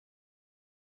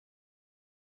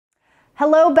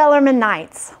Hello, Bellarmine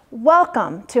Knights.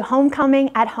 Welcome to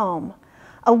Homecoming at Home,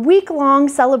 a week-long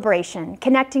celebration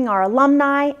connecting our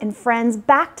alumni and friends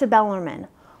back to Bellarmine,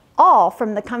 all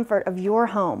from the comfort of your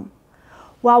home.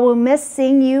 While we'll miss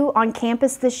seeing you on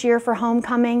campus this year for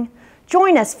Homecoming,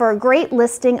 join us for a great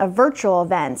listing of virtual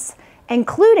events,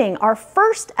 including our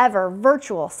first ever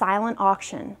virtual silent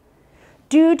auction.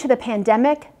 Due to the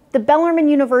pandemic, the Bellarmine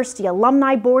University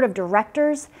Alumni Board of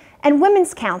Directors and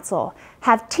Women's Council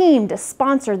have teamed to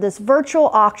sponsor this virtual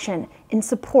auction in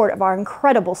support of our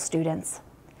incredible students.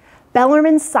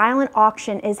 Bellarmine's silent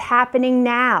auction is happening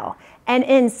now and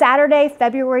ends Saturday,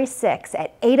 February 6th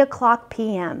at 8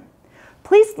 p.m.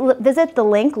 Please visit the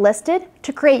link listed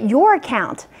to create your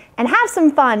account and have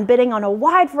some fun bidding on a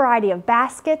wide variety of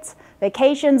baskets,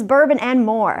 vacations, bourbon, and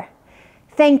more.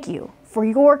 Thank you for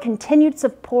your continued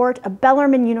support of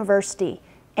Bellarmine University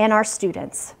and our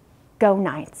students. Go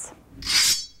Knights!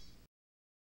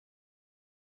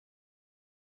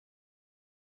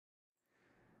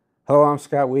 Hello, I'm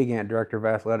Scott Wiegand, Director of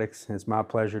Athletics. It's my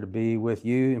pleasure to be with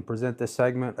you and present this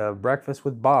segment of Breakfast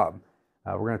with Bob.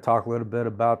 We're going to talk a little bit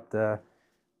about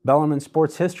Bellarmine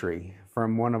sports history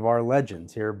from one of our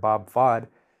legends here, Bob Fod,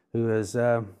 who has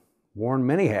worn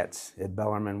many hats at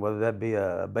Bellarmine, whether that be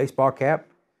a baseball cap,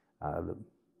 the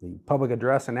public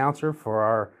address announcer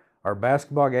for our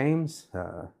basketball games,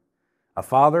 a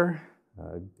father,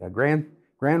 a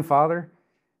grandfather,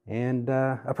 and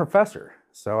a professor.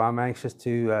 So I'm anxious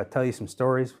to tell you some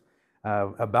stories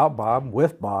about Bob,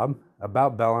 with Bob,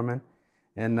 about Bellarmine.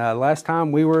 And last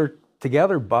time we were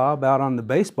together, Bob, out on the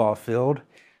baseball field,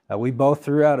 we both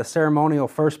threw out a ceremonial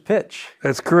first pitch.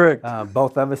 That's correct.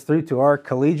 Both of us threw to our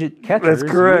collegiate catchers.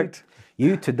 That's correct.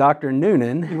 You to Dr.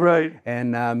 Noonan. Right.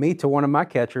 And me to one of my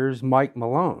catchers, Mike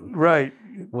Malone. Right.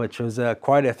 Which was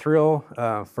quite a thrill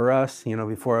for us, you know,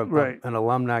 before an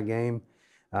alumni game.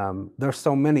 There's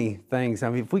so many things. I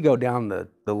mean, if we go down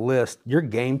the list, your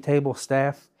game table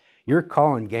staff, you're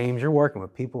calling games, you're working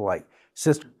with people like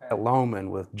Sister Pat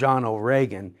Lohman, with John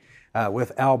O'Regan,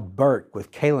 with Al Burke,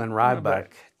 with Kaylin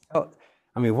Ryback.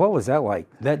 I mean, what was that like?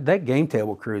 That game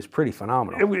table crew is pretty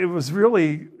phenomenal. It was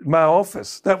really my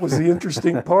office. That was the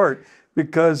interesting part,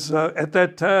 because at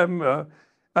that time,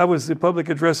 I was the public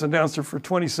address announcer for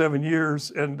 27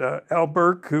 years, and Al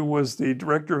Burke, who was the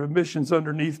director of admissions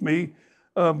underneath me,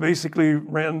 basically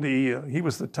ran he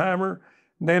was the timer.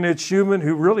 Nanette Schumann,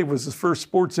 who really was the first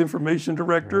sports information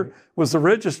director, was the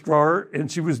registrar,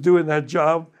 and she was doing that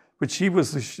job, but she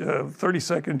was the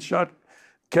 30-second shot,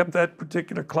 kept that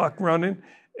particular clock running.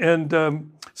 And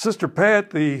Sister Pat,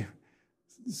 the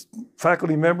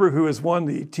faculty member who has won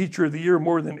the Teacher of the Year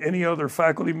more than any other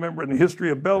faculty member in the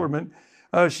history of Bellarmine,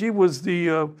 she was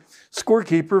the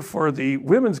scorekeeper for the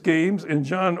women's games, and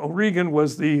John O'Regan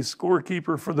was the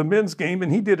scorekeeper for the men's game,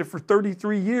 and he did it for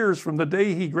 33 years from the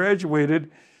day he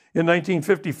graduated in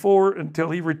 1954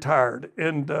 until he retired.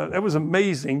 And that was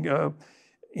amazing.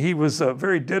 He was a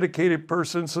very dedicated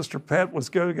person. Sister Pat was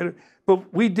good.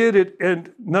 But we did it,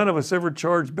 and none of us ever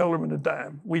charged Bellarmine a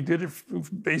dime. We did it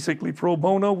basically pro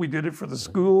bono. We did it for the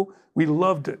school. We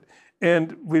loved it.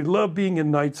 And we loved being in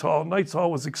Knights Hall. Knights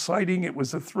Hall was exciting. It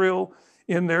was a thrill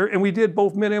in there. And we did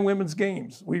both men and women's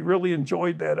games. We really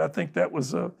enjoyed that. I think that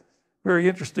was very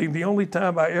interesting. The only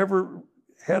time I ever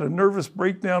had a nervous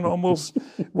breakdown almost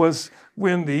was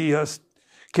when the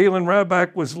Kaylin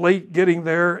Ryback was late getting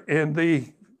there, and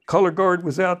the color guard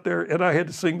was out there, and I had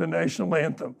to sing the national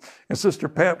anthem. And Sister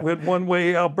Pat went one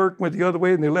way, Al Burke went the other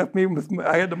way, and they left me with,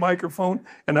 I had the microphone,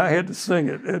 and I had to sing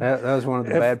it. That was one of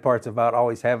the bad parts about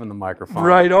always having the microphone.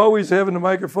 Right, always having the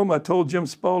microphone. I told Jim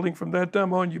Spalding from that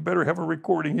time on, you better have a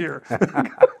recording here.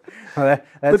 Well,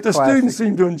 but the students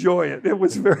seemed to enjoy it. It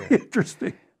was very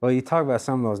interesting. Well, you talk about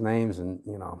some of those names, and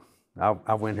you know,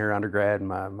 I went here undergrad, and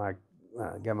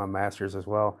got my master's as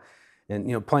well. And,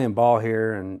 you know, playing ball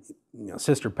here, and, you know,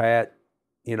 Sister Pat,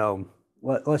 you know,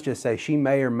 let's just say she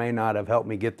may or may not have helped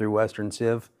me get through Western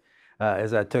Civ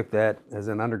as I took that as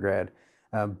an undergrad.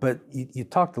 But you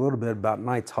talked a little bit about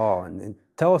Knights Hall, and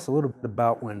tell us a little bit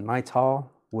about when Knights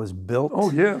Hall was built. Oh,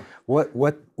 yeah. What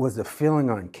was the feeling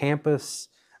on campus?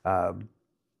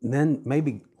 Then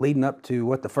maybe leading up to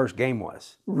what the first game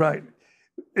was. Right.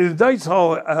 In Knights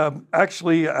Hall,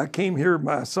 actually, I came here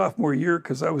my sophomore year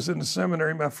because I was in the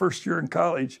seminary my first year in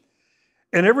college.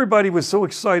 And everybody was so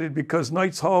excited because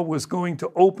Knights Hall was going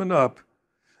to open up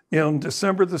on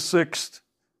December the 6th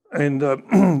in the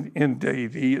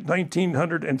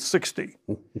 1960.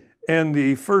 And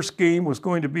the first game was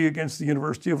going to be against the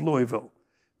University of Louisville.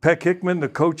 Peck Hickman, the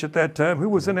coach at that time, who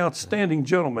was an outstanding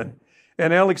gentleman,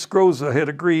 and Alex Groza had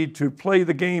agreed to play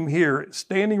the game here,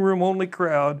 standing room only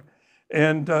crowd.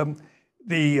 And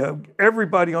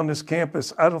everybody on this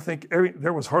campus, I don't think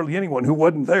there was hardly anyone who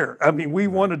wasn't there. I mean, we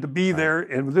wanted to be there,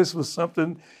 and this was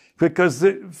something because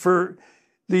for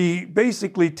the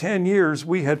basically 10 years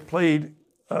we had played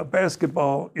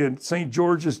basketball in St.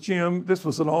 George's gym. This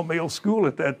was an all-male school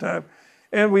at that time.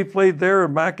 And we played there,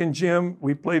 Mackin Gym.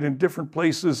 We played in different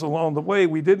places along the way.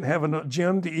 We didn't have a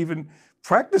gym to even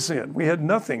practice in. We had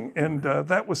nothing. And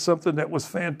that was something that was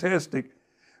fantastic.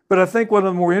 But I think one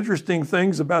of the more interesting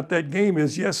things about that game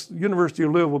is, yes, the University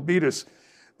of Louisville beat us,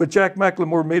 but Jack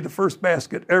McLemore made the first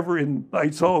basket ever in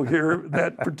Knights Hall here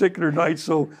that particular night.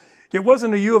 So it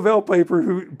wasn't a U of L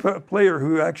player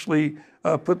who actually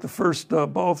put the first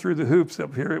ball through the hoops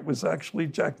up here. It was actually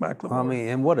Jack McLemore. I mean,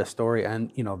 and what a story. And,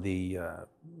 you know,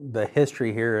 the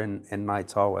history here in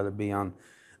Knights Hall, whether it be on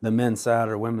the men's side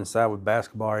or women's side with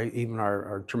basketball, or even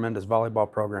our tremendous volleyball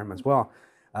program as well.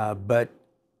 But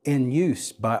in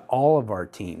use by all of our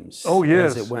teams. Oh,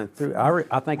 yes. As it went through.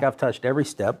 I think I've touched every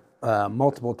step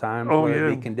multiple times, whether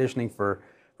it be conditioning for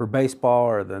baseball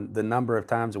or the number of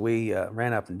times that we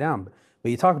ran up and down.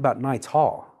 But you talk about Knights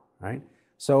Hall, right?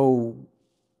 So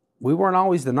we weren't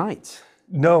always the Knights.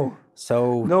 No.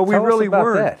 So no, we really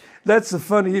weren't. That. That's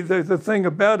the thing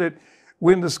about it.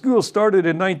 When the school started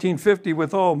in 1950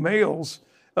 with all males,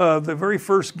 the very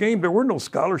first game, there were no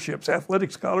scholarships, athletic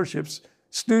scholarships.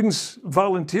 Students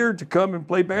volunteered to come and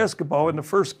play basketball, and the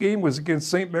first game was against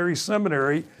St. Mary's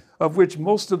Seminary, of which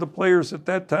most of the players at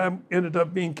that time ended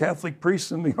up being Catholic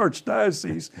priests in the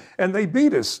Archdiocese, and they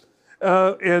beat us.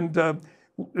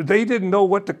 They didn't know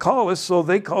what to call us, so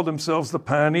they called themselves the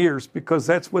Pioneers, because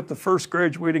that's what the first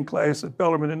graduating class at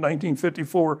Bellarmine in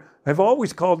 1954 have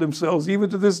always called themselves. Even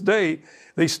to this day,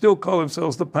 they still call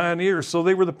themselves the Pioneers. So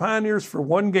they were the Pioneers for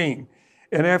one game.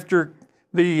 And after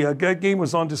that game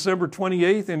was on December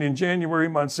 28th, and in January,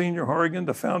 Monsignor Horrigan,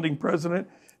 the founding president,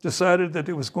 decided that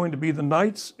it was going to be the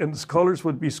Knights, and the colors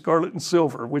would be scarlet and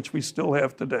silver, which we still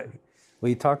have today. Well,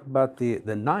 you talked about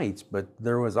the Knights, but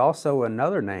there was also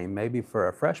another name, maybe for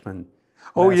a freshman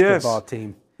basketball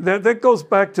team. That goes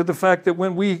back to the fact that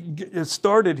when we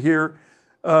started here,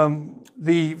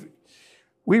 we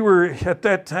were, at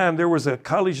that time, there was a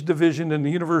college division and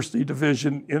the university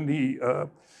division in the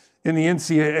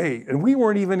NCAA, and we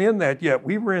weren't even in that yet.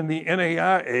 We were in the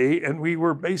NAIA, and we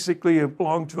were basically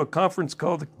belonged to a conference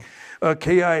called the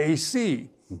KIAC.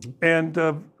 Mm-hmm. And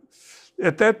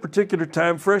at that particular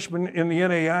time, freshmen in the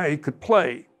NAIA could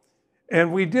play.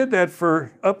 And we did that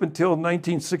for up until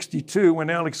 1962,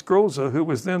 when Alex Groza, who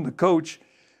was then the coach,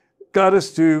 got us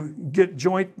to get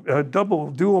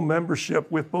dual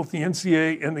membership with both the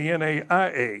NCAA and the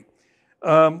NAIA.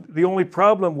 The only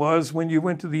problem was when you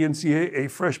went to the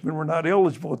NCAA, freshmen were not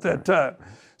eligible at that time.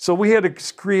 So we had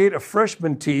to create a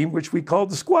freshman team, which we called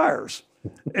the Squires.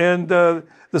 And the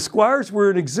Squires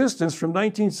were in existence from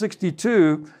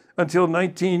 1962 until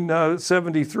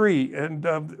 1973.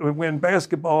 And when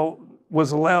basketball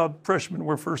was allowed, freshmen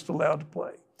were first allowed to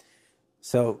play.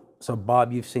 So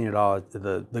Bob, you've seen it all,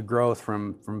 the growth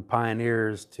from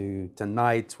Pioneers to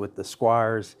Knights with the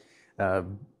Squires,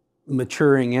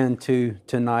 maturing into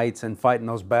Knights and fighting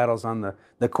those battles on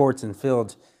the courts and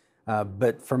fields.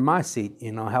 But from my seat,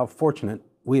 you know, how fortunate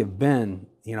we have been.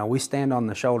 You know, we stand on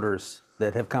the shoulders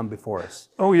that have come before us.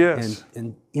 Oh, yes.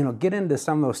 And you know, get into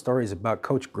some of those stories about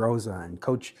Coach Groza and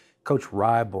Coach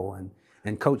Ribel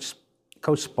and Coach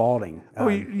Spalding. Oh,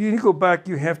 you go back,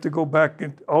 you have to go back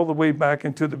all the way back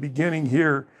into the beginning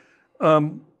here.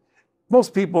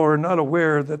 Most people are not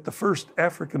aware that the first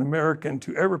African-American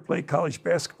to ever play college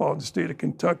basketball in the state of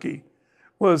Kentucky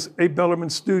was a Bellarmine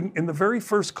student in the very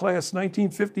first class,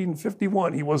 1950 and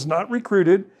 51. He was not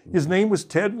recruited. His name was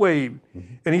Ted Wade.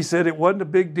 Mm-hmm. And he said, it wasn't a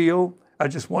big deal. I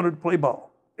just wanted to play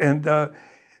ball. And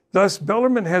thus,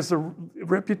 Bellarmine has the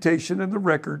reputation and the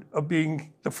record of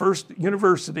being the first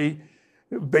university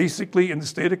basically in the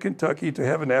state of Kentucky to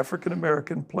have an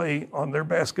African-American play on their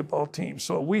basketball team.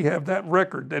 So we have that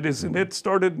record that is, and it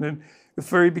started in the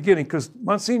very beginning, because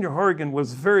Monsignor Horrigan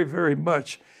was very, very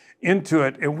much into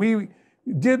it. And we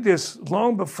did this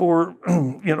long before,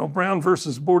 you know, Brown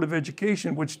versus Board of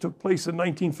Education, which took place in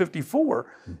 1954.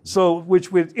 Mm-hmm. So,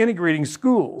 which with integrating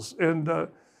schools. And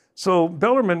so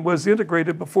Bellarmine was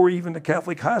integrated before even the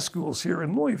Catholic high schools here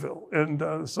in Louisville.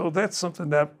 And so that's something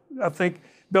that I think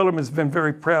Bellarmine's been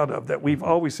very proud of, that we've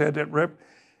always had that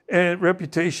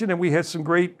reputation, and we had some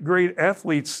great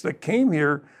athletes that came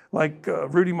here, like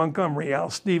Rudy Montgomery, Al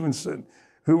Stevenson,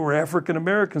 who were African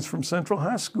Americans from Central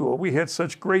High School. We had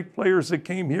such great players that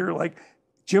came here, like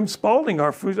Jim Spalding,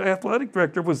 our athletic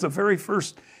director, was the very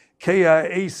first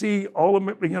KIAC all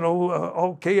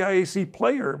KIAC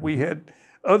player. We had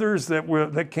others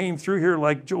that came through here,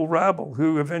 like Joe Rabel,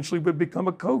 who eventually would become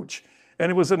a coach,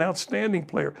 and he was an outstanding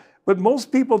player. But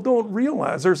most people don't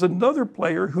realize there's another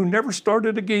player who never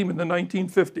started a game in the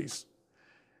 1950s,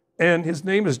 and his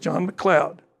name is John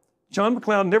McLeod. John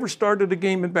McLeod never started a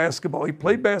game in basketball. He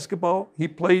played basketball. He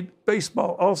played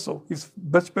baseball also. He's a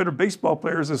much better baseball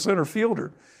player as a center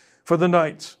fielder for the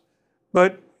Knights.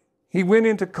 But he went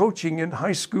into coaching in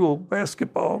high school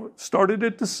basketball, started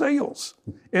at DeSales,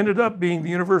 ended up being the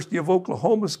University of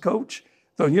Oklahoma's coach,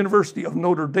 the University of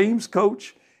Notre Dame's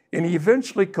coach, and he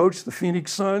eventually coached the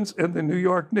Phoenix Suns and the New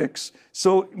York Knicks.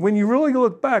 So when you really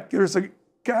look back, there's a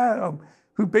guy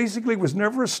who basically was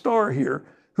never a star here,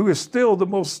 who is still the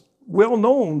most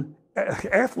well-known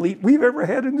athlete we've ever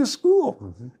had in this school.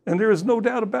 Mm-hmm. And there is no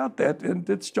doubt about that. And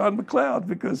it's John McLeod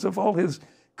because of all his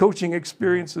coaching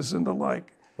experiences and the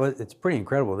like. Well, it's pretty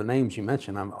incredible. The names you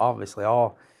mentioned, I'm obviously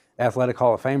all athletic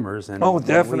Hall of Famers. And oh,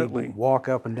 definitely. Walk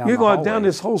up and down you the go hallways. down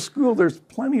this whole school, there's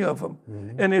plenty of them.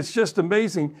 Mm-hmm. And it's just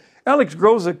amazing. Alex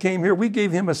Groza came here. We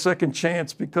gave him a second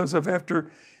chance because of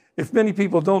if many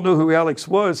people don't know who Alex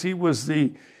was, he was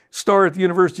the star at the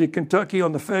University of Kentucky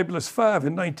on the Fabulous Five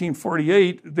in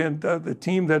 1948, then the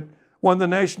team that won the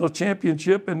national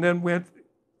championship and then went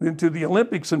into the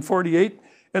Olympics in 48.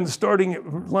 And the starting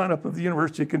lineup of the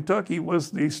University of Kentucky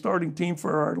was the starting team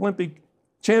for our Olympic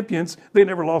champions. They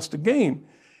never lost a game.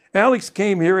 Alex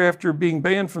came here after being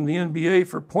banned from the NBA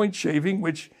for point shaving,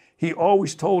 which he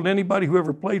always told anybody who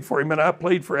ever played for him. And I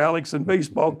played for Alex in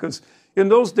baseball because in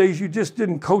those days you just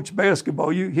didn't coach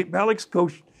basketball. Alex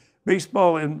coached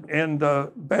baseball and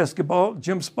basketball.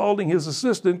 Jim Spalding, his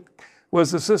assistant,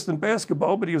 was assistant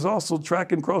basketball, but he was also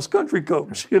track and cross country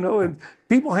coach, and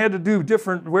people had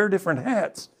to wear different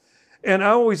hats. And I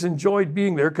always enjoyed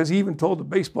being there because he even told the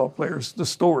baseball players the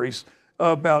stories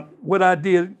about what I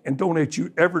did, and don't let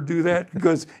you ever do that,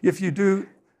 because if you do,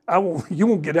 you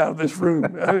won't get out of this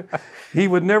room. He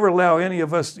would never allow any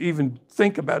of us to even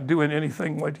think about doing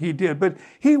anything what he did. But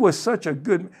he was such a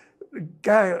good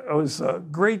guy, was a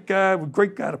great guy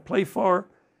to play for.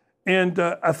 And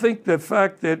I think the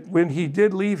fact that when he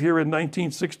did leave here in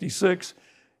 1966,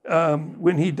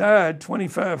 when he died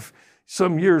 25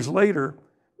 some years later,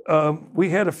 we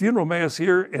had a funeral mass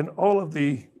here, and all of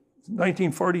the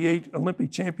 1948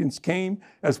 Olympic champions came,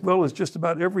 as well as just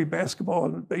about every basketball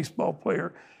and baseball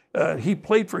player. He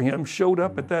played for him, showed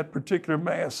up at that particular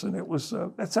mass, and it was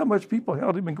that's how much people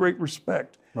held him in great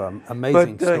respect. Well,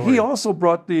 amazing but story. He also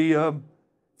brought the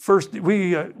first.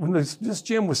 When this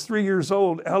gym was 3 years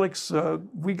old, Alex,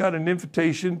 we got an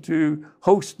invitation to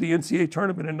host the NCAA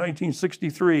tournament in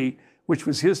 1963, which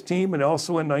was his team, and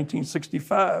also in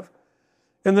 1965.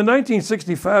 In the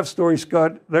 1965 story,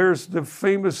 Scott, there's the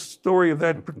famous story of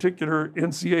that particular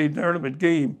NCAA tournament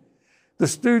game. The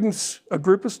students, a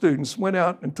group of students, went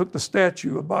out and took the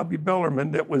statue of Bobby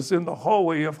Bellarmine that was in the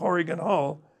hallway of Horrigan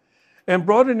Hall and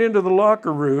brought it into the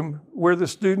locker room where the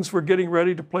students were getting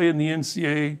ready to play in the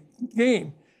NCAA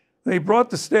game. They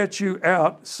brought the statue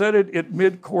out, set it at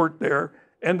mid-court there,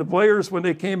 and the players, when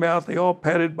they came out, they all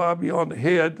patted Bobby on the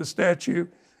head, the statue,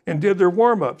 and did their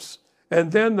warm-ups.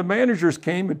 And then the managers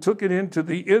came and took it into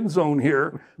the end zone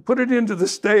here, put it into the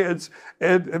stands,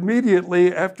 and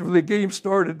immediately after the game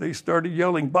started, they started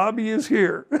yelling, "Bobby is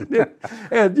here."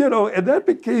 and that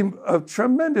became a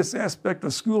tremendous aspect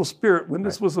of school spirit when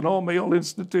this was an all-male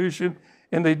institution,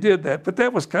 and they did that. But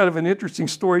that was kind of an interesting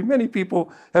story. Many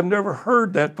people have never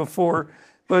heard that before,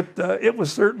 but it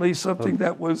was certainly something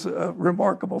that was a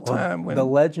remarkable time. The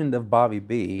legend of Bobby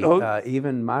B,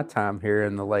 even my time here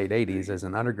in the late 80s as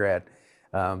an undergrad,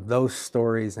 those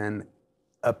stories and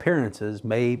appearances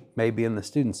may be in the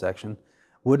student section.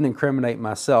 Wouldn't incriminate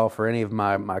myself or any of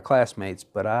my classmates,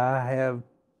 but I have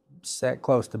sat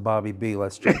close to Bobby B,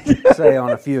 let's just say,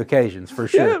 on a few occasions, for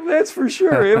sure. Yeah, that's for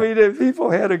sure. I mean,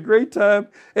 people had a great time,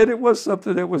 and it was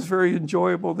something that was very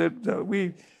enjoyable that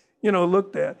we,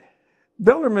 looked at.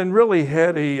 Bellarmine really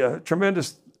had a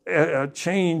tremendous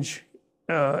change,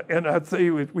 and I'd say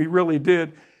we really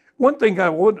did. One thing I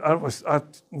want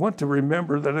to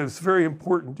remember that is very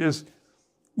important is,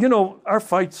 our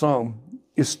fight song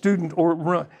is student or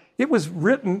run. It was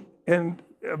written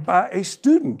by a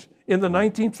student in the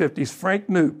 1950s, Frank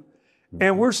Knoop.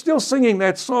 And we're still singing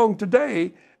that song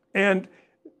today. And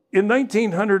in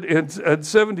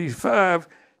 1975,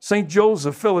 St. Joe's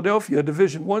of Philadelphia, a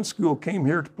Division I school, came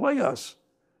here to play us.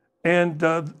 And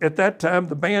at that time,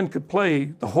 the band could play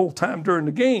the whole time during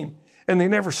the game, and they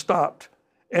never stopped.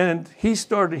 And he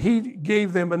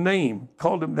gave them a name,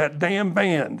 called them that damn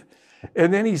band.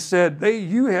 And then he said,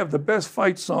 you have the best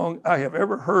fight song I have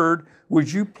ever heard.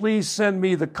 Would you please send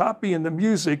me the copy and the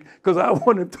music? Because I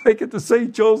want to take it to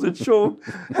St. Joe's and show them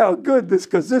how good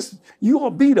because you all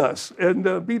beat us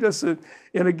and beat us in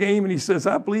a game. And he says,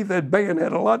 I believe that band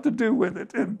had a lot to do with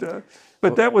it. And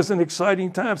but that was an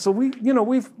exciting time. So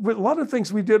a lot of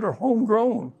things we did are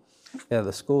homegrown. Yeah,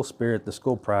 the school spirit, the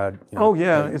school pride. Oh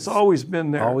yeah, it's always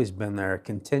been there. Always been there. It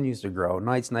continues to grow.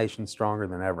 Knights Nation stronger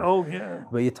than ever. Oh yeah.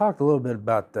 But you talked a little bit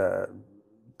about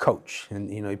Coach,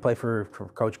 and you play for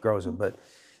Coach Groza. But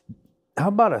how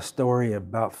about a story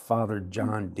about Father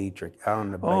John Dietrich out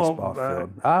on the baseball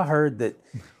field? I heard that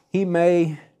he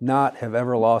may not have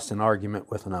ever lost an argument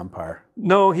with an umpire.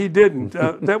 No, he didn't.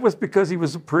 That was because he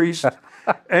was a priest,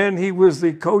 and he was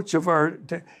the coach of our.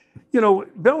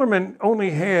 Bellarmine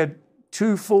only had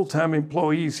 2 full-time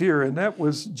employees here, and that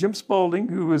was Jim Spalding,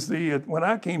 who was when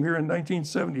I came here in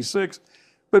 1976.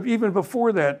 But even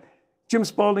before that, Jim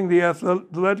Spalding, the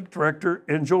athletic director,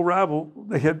 and Joe Rabel,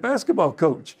 the head basketball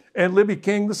coach, and Libby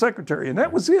King, the secretary. And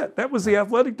that was it. That was the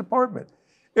athletic department.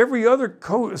 Every other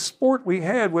sport we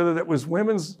had, whether that was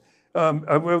women's,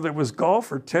 whether it was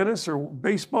golf or tennis or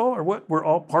baseball or what, were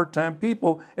all part-time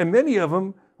people. And many of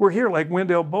them were here, like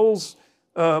Wendell Bowles,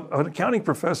 an accounting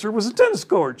professor, was a tennis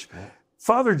coach.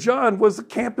 Father John was the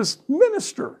campus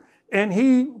minister, and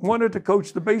he wanted to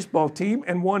coach the baseball team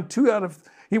and won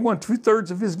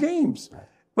 2/3 of his games.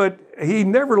 But he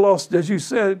never lost, as you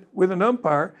said, with an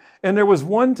umpire. And there was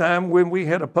one time when we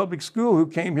had a public school who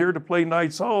came here to play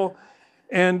Knights Hall,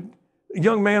 and a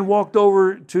young man walked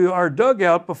over to our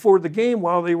dugout before the game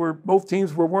while both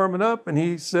teams were warming up, and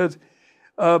he said,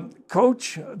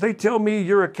 Coach, they tell me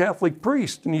you're a Catholic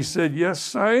priest. And he said,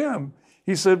 yes, I am.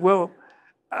 He said, well,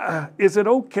 is it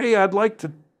okay? I'd like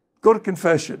to go to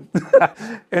confession.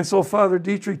 And so Father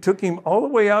Dietrich took him all the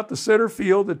way out to center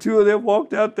field. The 2 of them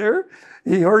walked out there.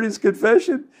 He heard his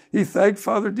confession. He thanked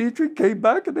Father Dietrich, came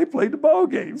back, and they played the ball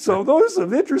game. So those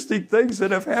are interesting things that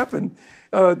have happened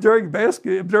during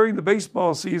the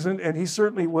baseball season, and he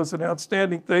certainly was an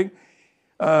outstanding thing.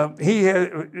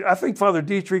 I think Father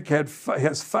Dietrich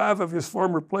has 5 of his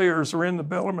former players are in the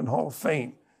Bellarmine Hall of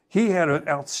Fame. He had an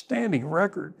outstanding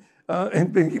record,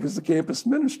 and he was the campus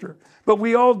minister. But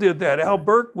we all did that. Al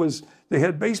Burke was the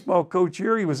head baseball coach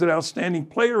here. He was an outstanding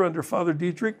player under Father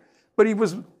Dietrich, but he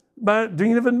was my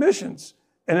dean of admissions.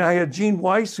 And I had Gene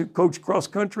Weiss, who coached cross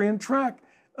country and track,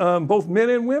 both men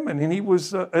and women, and he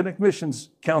was an admissions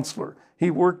counselor.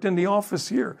 He worked in the office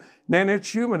here. Nanette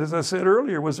Schumann, as I said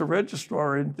earlier, was a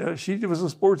registrar, and she was a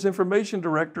sports information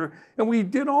director. And we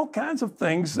did all kinds of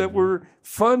things that were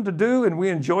fun to do, and we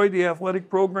enjoyed the athletic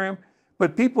program.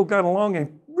 But people got along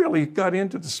and really got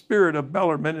into the spirit of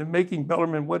Bellarmine and making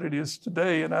Bellarmine what it is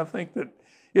today. And I think that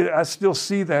I still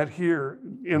see that here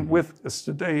with us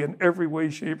today in every way,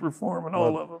 shape, or form, and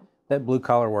all of them. That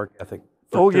blue-collar work ethic,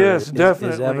 yes,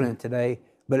 definitely, is evident today.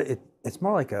 But it's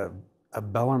more like a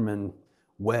Bellarmine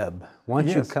web.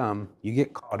 Once you come, you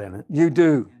get caught in it. You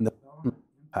do. And the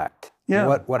impact.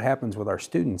 Yeah. What happens with our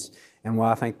students, and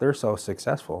why I think they're so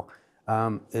successful,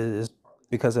 is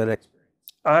because of that experience.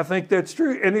 I think that's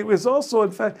true. And it was also,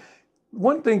 in fact,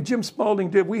 one thing Jim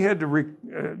Spalding did, we had to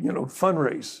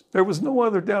fundraise. There was no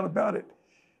other doubt about it.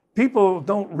 People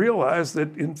don't realize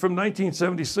that from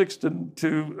 1976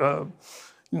 to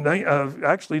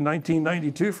actually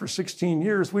 1992, for 16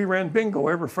 years, we ran bingo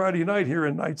every Friday night here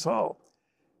in Knights Hall.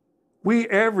 We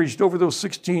averaged over those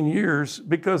 16 years,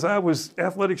 because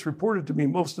athletics reported to me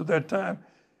most of that time,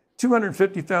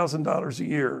 $250,000 a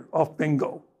year off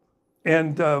bingo.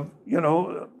 And,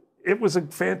 it was a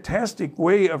fantastic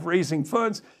way of raising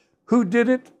funds. Who did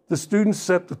it? The students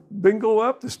set the bingo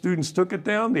up. The students took it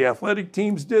down. The athletic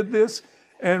teams did this.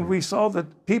 And we saw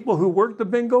that people who worked the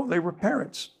bingo, they were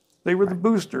parents. They were the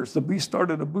boosters. We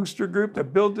started a booster group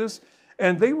that built this.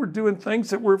 And they were doing things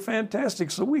that were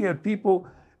fantastic. So we had people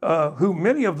who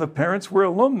many of the parents were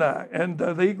alumni. And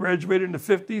they graduated in the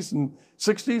 50s and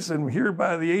 60s. And here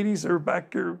by the 80s, they were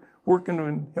back here working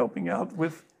and helping out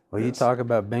with. Well, you talk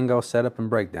about bingo setup and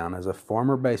breakdown. As a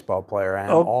former baseball player, I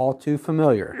am all too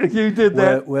familiar. You did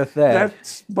that with that. That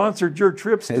sponsored your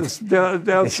trips to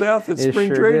down south at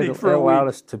spring training for a week. It allowed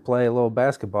us to play a little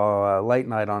basketball late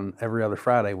night on every other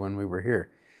Friday when we were here.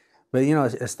 But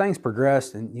as things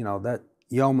progressed, and that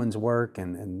yeoman's work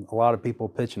and a lot of people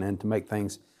pitching in to make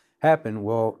things happen.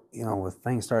 Well, with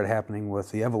things started happening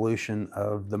with the evolution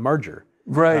of the merger.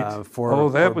 Right. For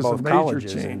that was both a major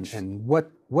colleges. change. And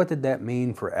what did that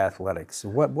mean for athletics?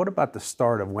 What about the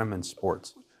start of women's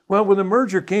sports? Well, when the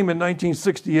merger came in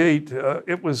 1968,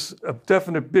 it was a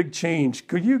definite big change.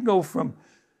 Could you go from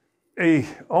a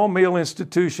all-male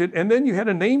institution, and then you had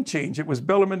a name change. It was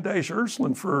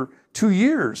Bellarmine-Ursuline for 2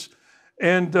 years.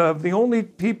 And the only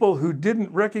people who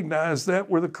didn't recognize that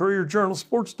were the Courier-Journal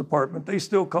Sports Department. They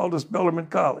still called us Bellarmine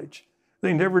College.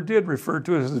 They never did refer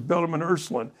to us as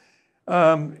Bellarmine-Ursuline.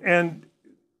 And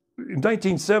in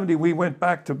 1970, we went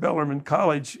back to Bellarmine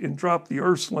College and dropped the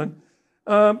Ursuline.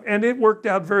 And it worked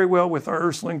out very well with our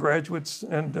Ursuline graduates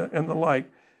and the like.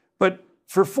 But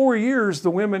for 4 years, the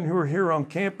women who were here on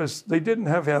campus, they didn't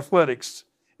have athletics.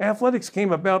 Athletics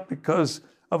came about because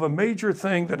of a major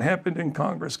thing that happened in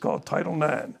Congress called Title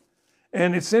IX.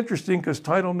 And it's interesting because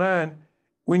Title IX,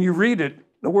 when you read it,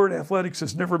 the word athletics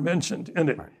is never mentioned in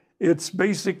it. Right. It's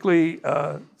basically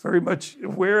very much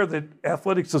aware that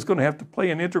athletics is going to have to play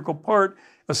an integral part,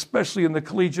 especially in the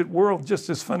collegiate world, just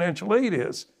as financial aid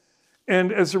is.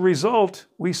 And as a result,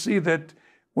 we see that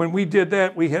when we did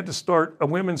that, we had to start a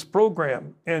women's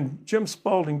program. And Jim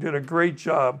Spalding did a great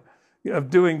job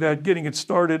of doing that, getting it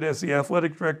started as the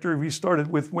athletic director. We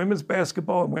started with women's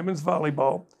basketball and women's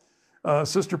volleyball.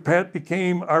 Sister Pat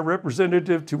became our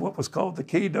representative to what was called the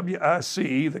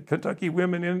KWIC, the Kentucky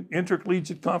Women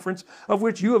Intercollegiate Conference, of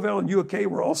which U of L and U of K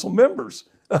were also members.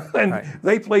 And right.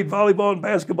 They played volleyball and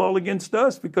basketball against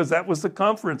us because that was the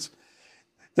conference.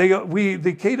 The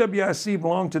KWIC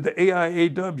belonged to the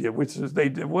AIAW, which is,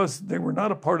 they were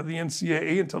not a part of the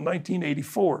NCAA until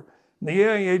 1984. And the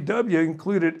AIAW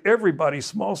included everybody,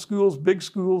 small schools, big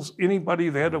schools, anybody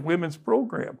that had a women's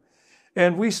program.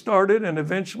 And we started, and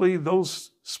eventually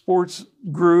those sports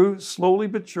grew slowly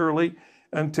but surely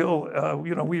until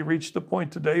we reached the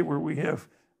point today where we have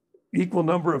equal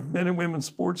number of men and women's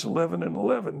sports, 11 and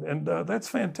 11, and that's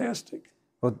fantastic.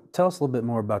 Well, tell us a little bit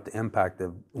more about the impact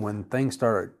of when things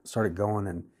started going,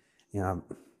 and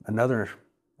another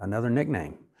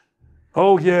nickname.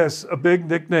 Oh yes, a big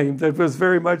nickname. That was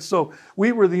very much so.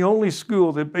 We were the only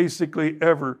school that basically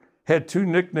ever had 2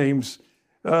 nicknames.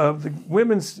 The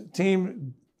women's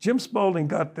team, Jim Spalding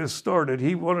got this started.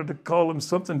 He wanted to call them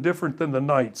something different than the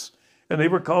Knights, and they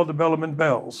were called the Bellarmine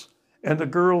Bells. And the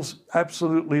girls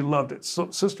absolutely loved it,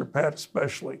 so Sister Pat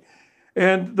especially.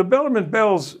 And the Bellarmine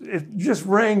Bells, it just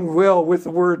rang well with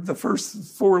the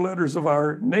first 4 letters of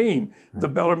our name, the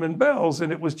Bellarmine Bells,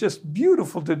 and it was just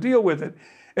beautiful to deal with it.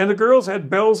 And the girls had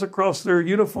bells across their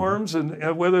uniforms,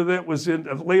 and whether that was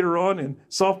later on in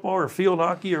softball or field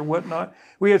hockey or whatnot.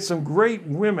 We had some great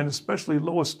women, especially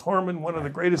Lois Torman, one of the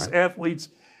greatest athletes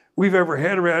we've ever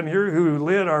had around here, who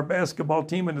led our basketball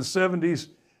team in the 70s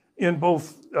in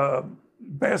both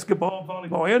basketball,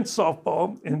 volleyball, and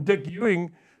softball. And Dick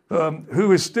Ewing,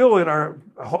 who is still in our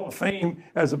Hall of Fame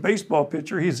as a baseball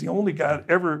pitcher. He's the only guy that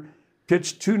ever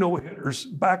pitched 2 no-hitters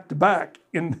back-to-back.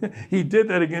 And he did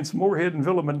that against Moorhead and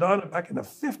Villa Madonna back in the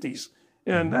 50s.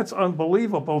 And that's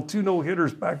unbelievable, 2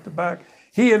 no-hitters back-to-back.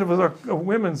 He was a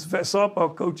women's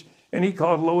softball coach, and he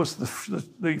called Lois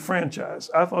the franchise.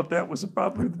 I thought that was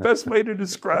probably the best way to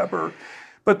describe her.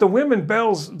 But the women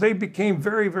Bells, they became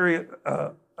very, very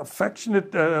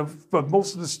affectionate for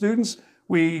most of the students.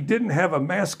 We didn't have a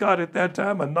mascot at that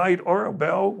time, a knight or a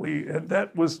bell. And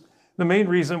that was the main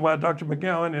reason why Dr.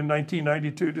 McGowan in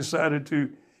 1992 decided to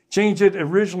change it.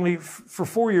 Originally, for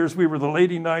 4 years, we were the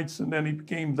Lady Knights, and then he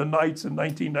became the Knights in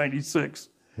 1996.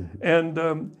 And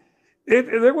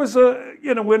there was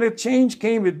when a change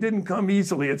came, it didn't come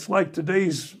easily. It's like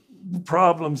today's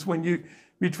problems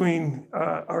between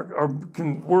our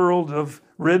world of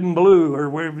red and blue, or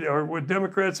with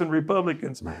Democrats and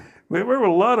Republicans. There were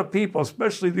a lot of people,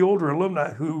 especially the older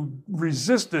alumni, who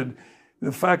resisted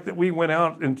the fact that we went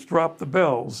out and dropped the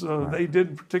bells. They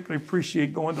didn't particularly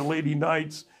appreciate going to Lady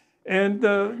Knights. And,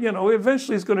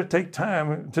 eventually it's going to take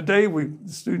time. Today, the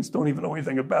students don't even know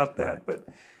anything about that. But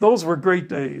those were great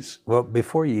days. Well,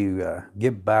 before you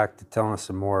get back to telling us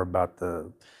some more about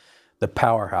the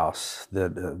powerhouse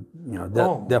that,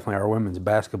 definitely our women's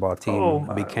basketball team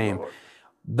became. Lord.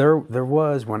 There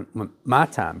was, when my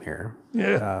time here,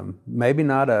 maybe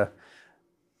not a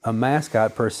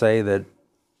mascot per se that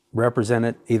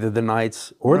represented either the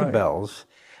Knights or the Bells,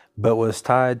 but was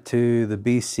tied to the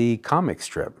BC comic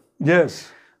strip. Yes.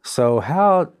 So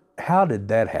how did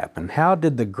that happen? How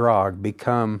did the Grog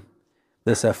become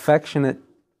this affectionate,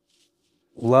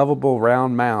 lovable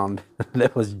round mound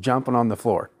that was jumping on the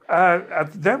floor?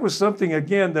 That was something,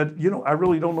 again, that, I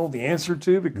really don't know the answer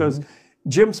to, because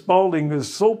Jim Spalding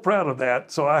was so proud of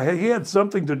that. So he had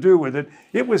something to do with it.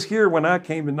 It was here when I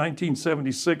came in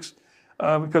 1976,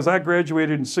 because I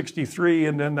graduated in 63,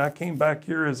 and then I came back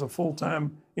here as a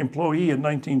full-time employee in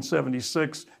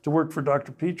 1976 to work for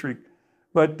Dr. Petrie.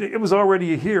 But it was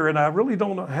already here, and I really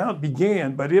don't know how it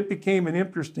began, but it became an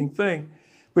interesting thing.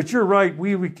 But you're right,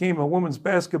 we became a women's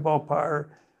basketball power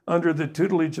under the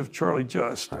tutelage of Charlie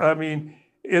Just. I mean,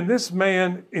 and this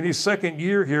man, in his second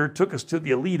year here, took us to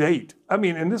the Elite Eight. I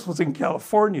mean, and this was in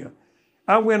California.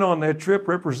 I went on that trip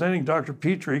representing Dr.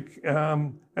 Petrick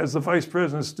as the Vice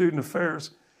President of Student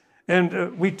Affairs.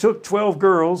 And we took 12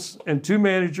 girls and 2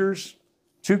 managers,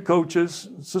 2 coaches,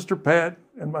 Sister Pat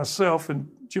and myself and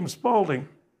Jim Spalding.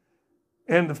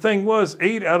 And the thing was,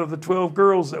 8 out of the 12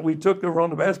 girls that we took that were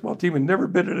on the basketball team had never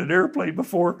been in an airplane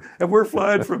before. And we're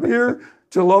flying from here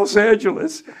to Los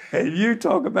Angeles. And you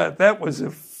talk about, that was,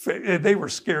 they were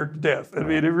scared to death. I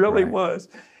mean, it really was.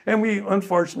 And we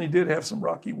unfortunately did have some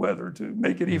rocky weather to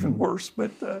make it even worse.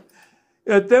 But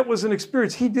that was an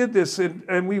experience. He did this,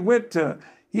 and we went to,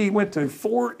 he went to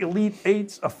 4 Elite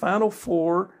Eights, a Final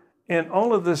Four, and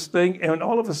all of this thing, and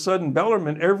all of a sudden,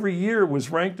 Bellarmine every year was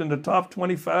ranked in the top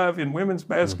 25 in women's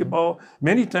basketball,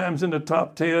 many times in the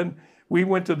top 10. We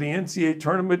went to the NCAA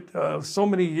tournament so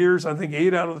many years, I think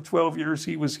 8 out of the 12 years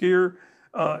he was here.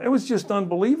 It was just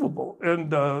unbelievable. And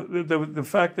the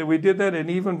fact that we did that, and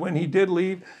even when he did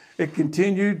leave, it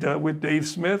continued with Dave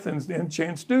Smith and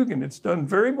Chance Dugan. It's done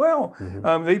very well.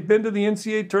 They've been to the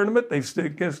NCAA tournament. They've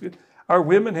stayed. Our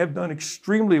women have done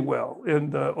extremely well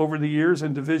over the years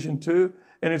in Division II,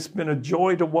 and it's been a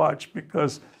joy to watch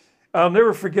because I'll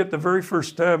never forget the very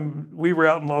first time we were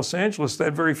out in Los Angeles,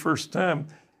 that very first time,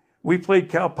 we played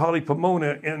Cal Poly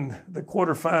Pomona in the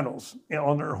quarterfinals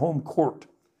on their home court.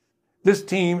 This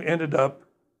team ended up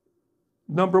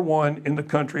 #1 in the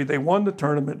country. They won the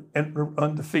tournament and were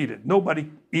undefeated.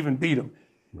 Nobody even beat them.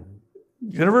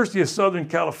 University of Southern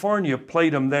California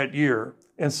played them that year,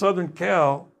 and Southern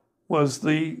Cal was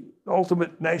the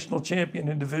ultimate national champion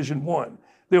in Division I.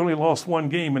 They only lost 1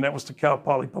 game, and that was to Cal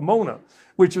Poly Pomona,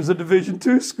 which was a Division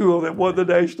II school that won the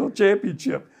national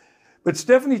championship. But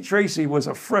Stephanie Tracy was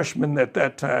a freshman at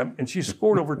that time, and she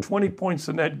scored over 20 points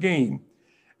in that game.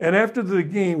 And after the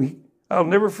game, I'll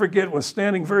never forget, was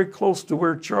standing very close to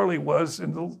where Charlie was,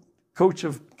 and the coach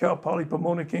of Cal Poly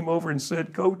Pomona came over and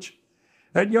said, "Coach,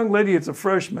 that young lady is a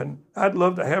freshman. I'd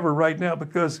love to have her right now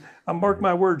because, I mark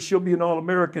my words, she'll be an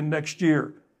All-American next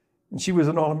year." And she was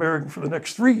an All-American for the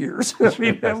next 3 years. I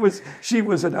mean, she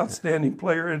was an outstanding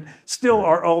player and still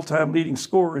our all-time leading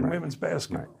scorer in women's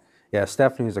basketball. Yeah,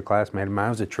 Stephanie was a classmate of mine. It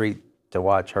was a treat to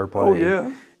watch her play. Oh,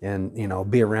 yeah. And, you know,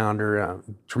 be around her.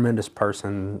 Tremendous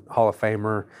person, Hall of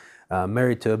Famer.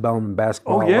 Married to a Bellarmine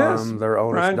basketball alum. Their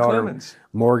oldest Brian daughter, Clemens.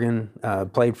 Morgan,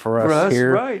 played for us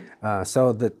here. Right.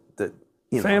 So that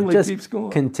you Family know, just keeps going.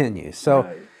 continues. So,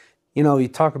 you know, you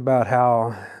talk about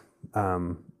how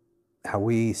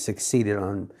we succeeded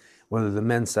on whether the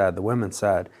men's side, the women's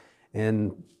side,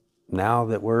 and now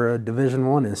that we're a Division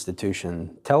I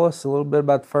institution, tell us a little bit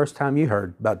about the first time you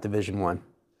heard about Division I.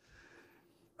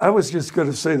 I was just going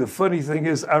to say, the funny thing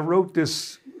is, I wrote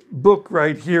this book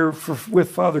right here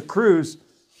with Father Cruz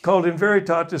called In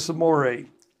Veritatis Amore.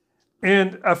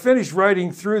 And I finished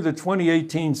writing through the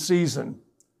 2018 season.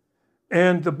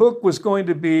 And the book was going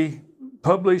to be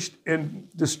published and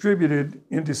distributed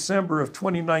in December of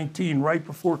 2019, right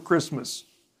before Christmas.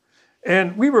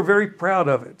 And we were very proud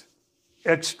of it,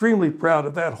 extremely proud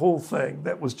of that whole thing.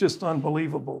 That was just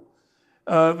unbelievable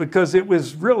because it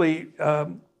was really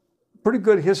pretty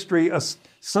good history, a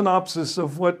synopsis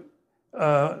of what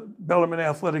Bellarmine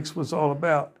Athletics was all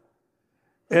about.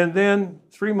 And then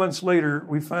 3 months later,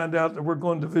 we find out that we're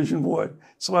going to Division I.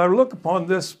 So I look upon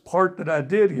this part that I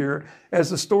did here as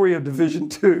the story of Division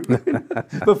II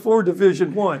before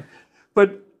Division I.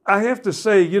 But I have to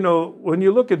say, you know, when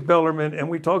you look at Bellarmine and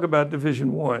we talk about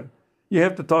Division I, you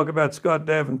have to talk about Scott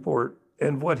Davenport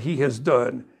and what he has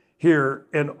done here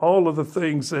and all of the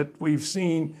things that we've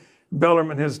seen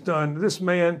Bellarmine has done. This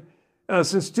man,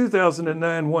 since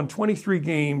 2009, won 23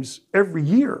 games every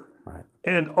year. Right.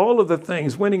 And all of the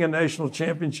things, winning a national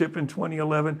championship in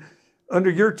 2011, under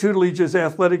your tutelage as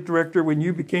athletic director when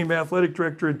you became athletic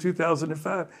director in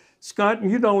 2005. Scott,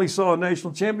 you not only saw a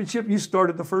national championship, you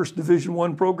started the first Division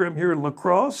I program here in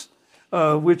lacrosse,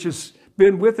 which has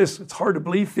been with us, it's hard to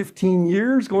believe, 15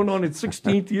 years, going on its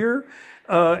 16th year.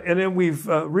 And then we've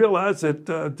realized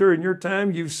that during your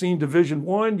time, you've seen Division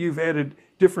I, you've added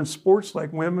different sports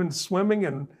like women's swimming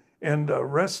and men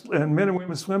and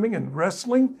women swimming and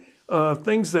wrestling,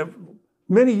 things that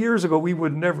many years ago we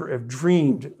would never have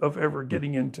dreamed of ever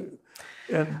getting into.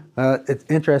 And it's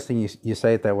interesting you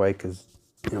say it that way because,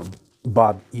 you know,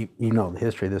 Bob, you know the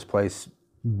history of this place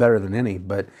better than any,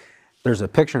 but there's a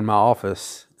picture in my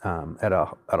office at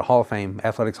a Hall of Fame,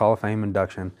 Athletics Hall of Fame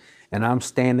induction, and I'm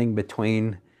standing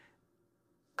between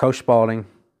Coach Spalding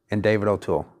and David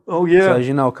O'Toole. Oh, yeah. So as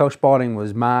you know, Coach Spalding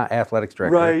was my athletics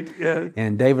director. Right, yeah.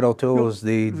 And David O'Toole was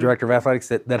the director of athletics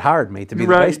that hired me to be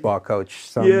the Right. baseball coach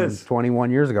some Yes. 21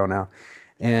 years ago now.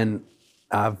 And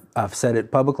I've said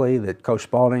it publicly that Coach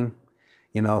Spalding,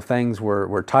 you know, things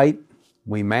were tight.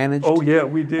 We managed. Oh, yeah,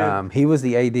 we did. He was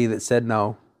the AD that said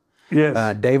no.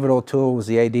 Yes. David O'Toole was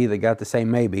the AD that got to say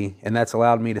maybe, and that's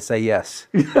allowed me to say yes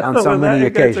on so Well, many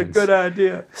occasions. That's a good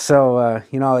idea. So,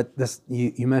 you know,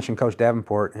 you mentioned Coach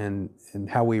Davenport and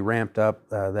how we ramped up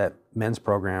that men's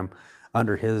program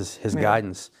under his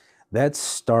guidance. That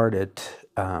started,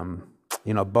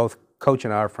 you know, both Coach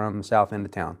and I are from south end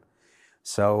of town.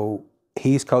 So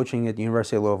he's coaching at the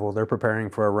University of Louisville. They're preparing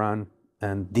for a run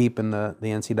and deep in the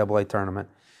NCAA tournament.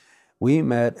 We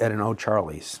met at an Old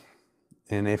Charlie's.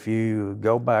 And if you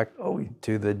go back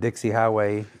to the Dixie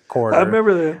Highway corridor, I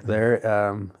remember that.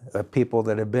 There, people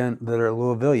that are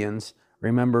Louisvillians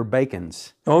remember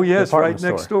Bacon's. Oh, yes, right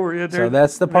store. Next door. Yeah, so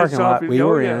that's the parking lot we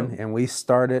were yeah. in, and we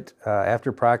started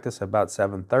after practice about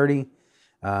 7:30.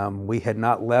 We had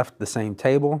not left the same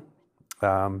table.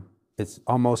 It's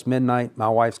almost midnight. My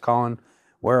wife's calling.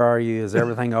 Where are you? Is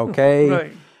everything okay?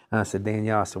 Right. And I said,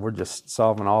 Danielle, I said, we're just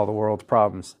solving all the world's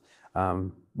problems.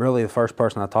 Really the first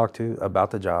person I talked to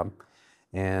about the job.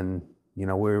 And, you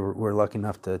know, we're lucky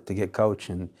enough to get Coach.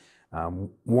 And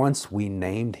once we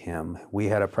named him, we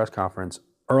had a press conference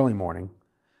early morning,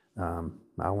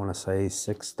 I want to say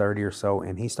 6:30 or so,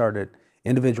 and he started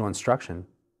individual instruction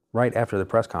right after the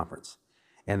press conference.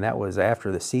 And that was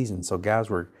after the season. So guys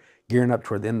were gearing up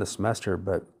toward the end of the semester,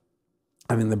 but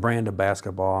I mean, the brand of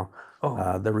basketball,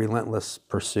 the relentless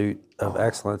pursuit of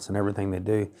excellence in everything they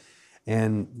do.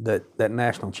 And that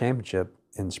national championship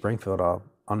in Springfield,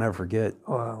 I'll never forget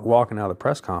walking out of the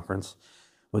press conference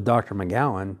with Dr.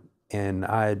 McGowan, and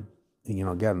I had, you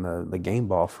know, gotten the game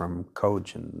ball from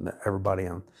Coach and everybody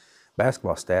on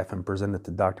basketball staff and presented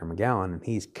to Dr. McGowan, and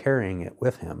he's carrying it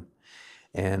with him.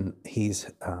 And he's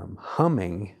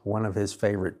humming one of his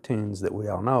favorite tunes that we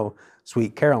all know,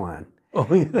 Sweet Caroline. Oh,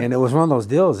 yeah. And it was one of those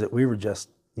deals that we were just,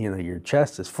 you know, your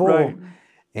chest is full. Right.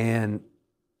 And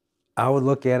I would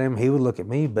look at him, he would look at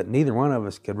me, but neither one of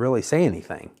us could really say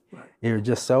anything. Right. You were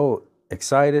just so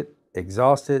excited,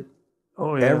 exhausted,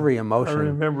 every emotion. I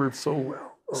remember it so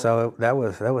well. So that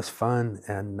was fun.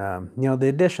 And, you know, the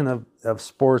addition of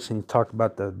sports, and you talked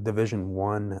about the Division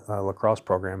I lacrosse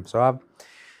program. So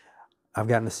I've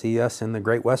gotten to see us in the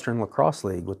Great Western Lacrosse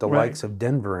League with the likes of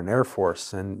Denver and Air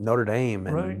Force and Notre Dame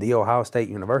and the Ohio State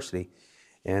University.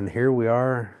 And here we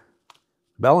are,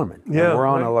 Bellarmine. Yeah, and we're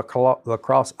on a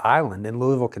lacrosse island in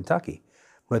Louisville, Kentucky.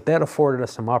 But that afforded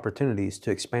us some opportunities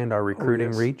to expand our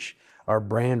recruiting reach, our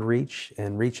brand reach,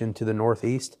 and reach into the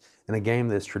Northeast in a game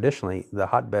that's traditionally the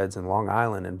hotbeds in Long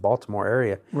Island and Baltimore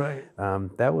area. Right.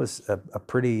 That was a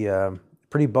pretty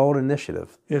bold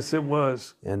initiative. Yes, it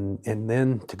was. And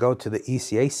then to go to the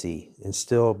ECAC and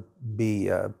still be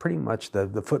pretty much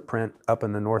the footprint up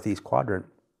in the Northeast quadrant,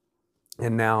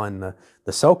 and now in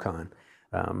the SoCon,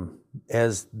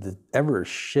 as the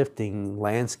ever-shifting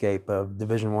landscape of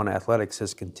Division I athletics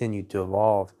has continued to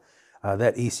evolve,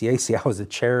 that ECAC, I was the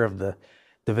chair of the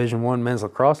Division I Men's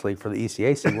Lacrosse League for the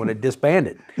ECAC when it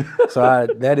disbanded. So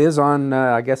that is on,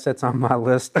 I guess that's on my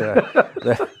list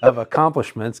of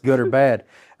accomplishments, good or bad.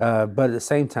 But at the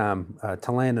same time,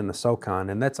 to land in the SoCon,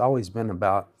 and that's always been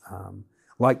about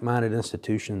like-minded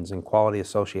institutions and quality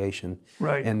association,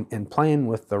 and playing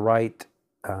with the right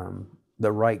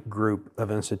group of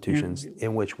institutions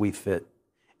in which we fit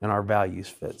and our values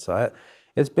fit. So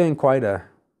it's been quite I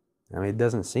mean, it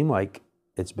doesn't seem like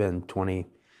it's been 20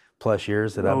 plus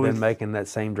years that I've been making that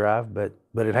same drive, but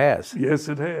it has. Yes,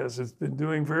 it has. It's been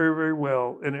doing very, very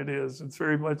well, and it is. It's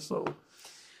very much so.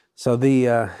 So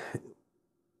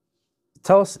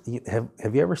tell us,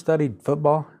 have you ever studied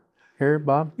football here,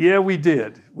 Bob? Yeah, we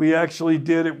did. We actually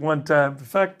did at one time. In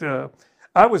fact,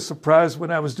 I was surprised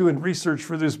when I was doing research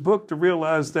for this book to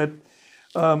realize that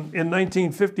in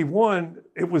 1951,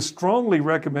 it was strongly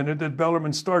recommended that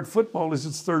Bellarmine start football as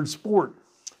its third sport.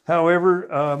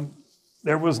 However,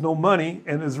 there was no money,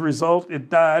 and as a result, it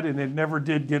died, and it never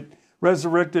did get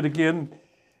resurrected again.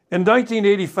 In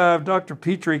 1985, Dr.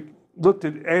 Petrie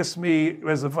asked me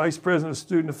as a vice president of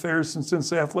student affairs, and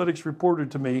since athletics reported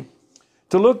to me,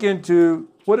 to look into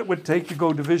what it would take to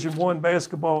go Division I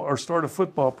basketball or start a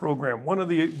football program. One or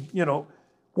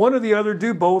the other,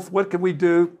 do both. What can we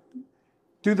do?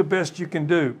 Do the best you can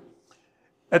do.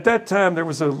 At that time, there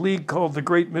was a league called the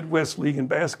Great Midwest League in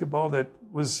basketball that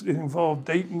involved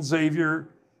Dayton, Xavier,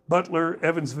 Butler,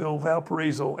 Evansville,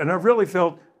 Valparaiso. And I really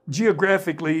felt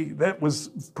geographically that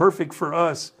was perfect for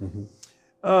us. Mm-hmm.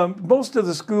 Most of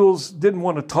the schools didn't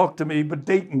want to talk to me, but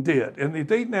Dayton did. And the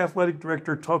Dayton athletic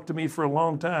director talked to me for a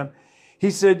long time. He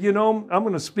said, you know, I'm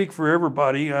going to speak for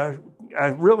everybody. I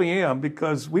really am,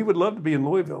 because we would love to be in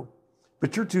Louisville,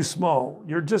 but you're too small.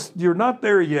 You're not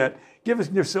there yet.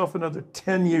 Give yourself another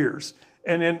 10 years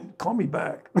and then call me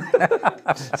back.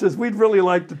 Says, we'd really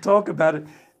like to talk about it.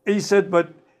 He said,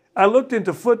 but I looked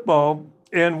into football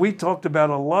and we talked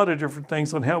about a lot of different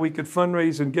things on how we could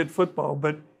fundraise and get football.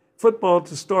 But football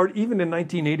to start, even in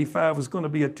 1985, was going to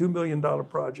be a $2 million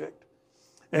project.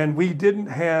 And we didn't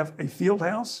have a field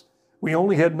house. We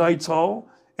only had Knights Hall,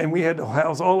 and we had to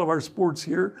house all of our sports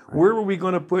here. Right. Where were we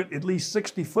going to put at least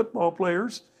 60 football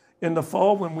players in the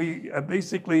fall when we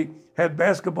basically had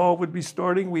basketball would be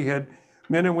starting? We had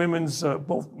men and women's,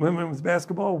 both women's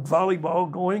basketball,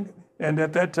 volleyball going, and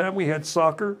at that time we had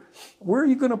soccer. Where are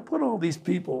you going to put all these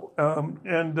people?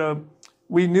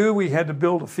 We knew we had to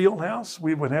build a field house.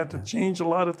 We would have to change a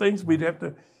lot of things. We'd have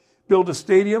to build a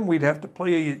stadium. We'd have to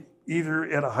play either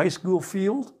at a high school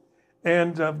field.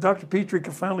 And Dr. Petrie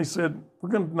finally said, we're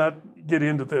going to not get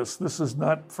into this. This is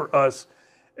not for us.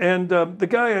 And the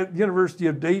guy at the University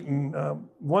of Dayton,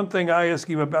 one thing I asked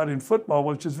him about in football,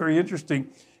 which is very interesting,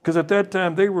 because at that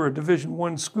time they were a Division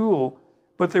I school,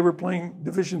 but they were playing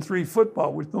Division III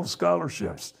football with no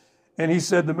scholarships. And he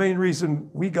said the main reason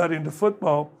we got into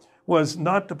football was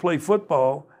not to play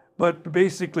football, but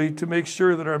basically to make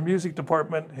sure that our music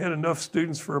department had enough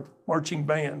students for a marching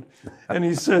band. And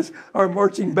he says our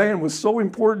marching band was so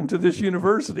important to this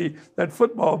university that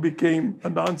football became a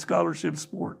non-scholarship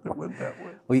sport that went that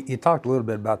way. Well, you talked a little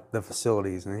bit about the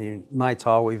facilities. And Knights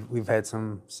Hall, we've had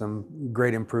some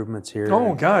great improvements here.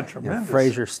 Oh, God, tremendous. You know,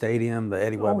 Frazier Stadium, the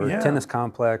Eddie Weber Tennis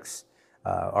Complex.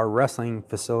 Our wrestling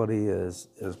facility is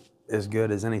as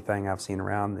good as anything I've seen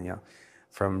around, you know,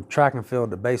 from track and field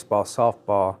to baseball,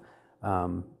 softball.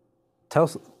 Tell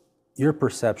us your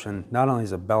perception, not only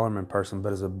as a Bellarmine person,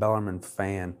 but as a Bellarmine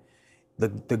fan,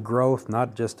 the growth,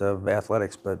 not just of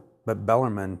athletics, but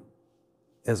Bellarmine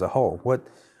as a whole.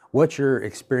 What's your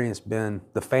experience been,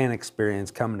 the fan experience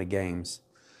coming to games?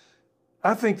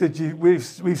 I think that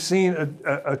we've seen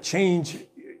a change.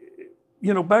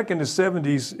 You know, back in the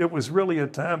 70s, it was really a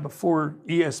time before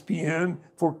ESPN,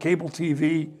 for cable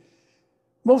TV.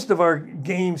 Most of our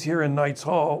games here in Knights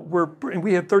Hall and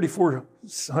we had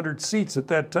 3,400 seats at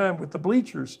that time with the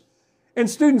bleachers. And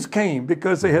students came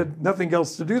because they had nothing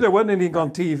else to do. There wasn't anything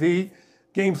on TV.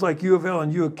 Games like U of L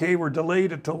and U of K were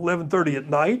delayed until 11:30 at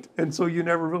night, and so you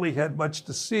never really had much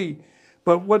to see.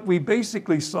 But what we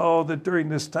basically saw that during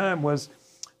this time was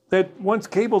that once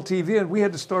cable TV, and we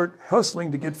had to start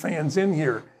hustling to get fans in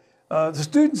here. The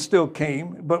students still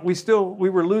came, but we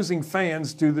were losing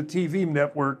fans to the TV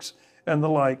networks and the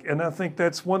like. And I think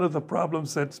that's one of the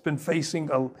problems that's been facing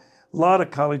a lot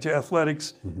of college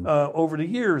athletics over the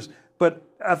years. But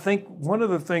I think one of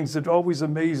the things that always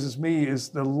amazes me is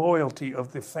the loyalty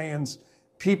of the fans,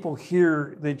 people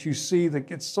here that you see that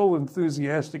get so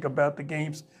enthusiastic about the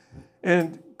games.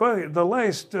 And by the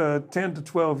last 10 to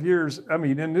 12 years, I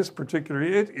mean, in this particular,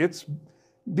 it's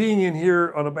being in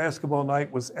here on a basketball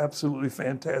night was absolutely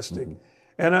fantastic.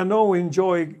 And I know we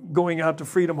enjoy going out to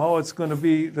Freedom Hall. It's going to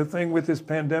be the thing with this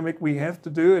pandemic we have to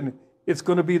do, and it's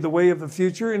going to be the way of the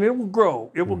future, and it will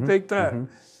grow. It will take time.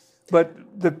 But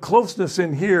the closeness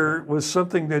in here was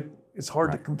something that it's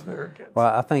hard to compare against.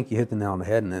 Well, I think you hit the nail on the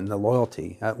head, and the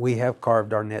loyalty. We have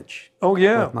carved our niche. Oh,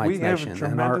 yeah. With Knights we have Nation, a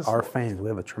tremendous and our fans. We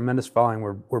have a tremendous following.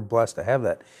 We're blessed to have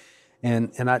that.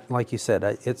 And like you said,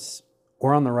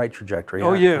 we're on the right trajectory.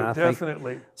 Oh, yeah,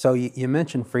 definitely. So you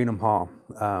mentioned Freedom Hall.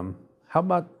 How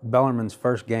about Bellarmine's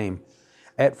first game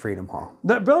at Freedom Hall?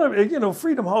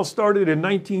 Freedom Hall started in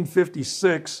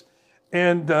 1956,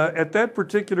 and at that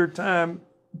particular time,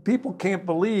 people can't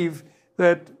believe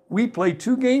that we played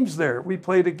 2 games there. We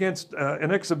played against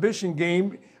an exhibition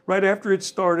game right after it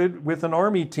started with an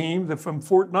Army team from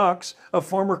Fort Knox of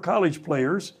former college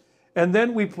players, and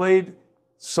then we played.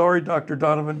 Sorry, Dr.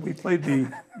 Donovan, we played the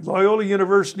Loyola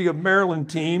University of Maryland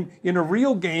team in a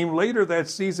real game later that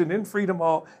season in Freedom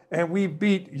Hall, and we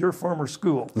beat your former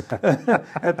school.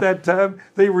 At that time,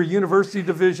 they were university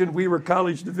division, we were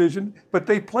college division, but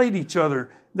they played each other.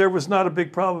 There was not a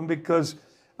big problem because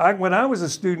when I was a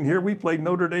student here, we played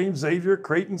Notre Dame, Xavier,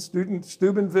 Creighton,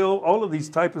 Steubenville, all of these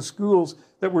type of schools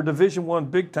that were Division I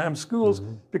big-time schools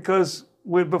because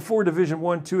before Division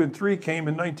I, II, and III came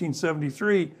in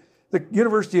 1973, the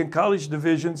university and college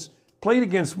divisions played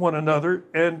against one another,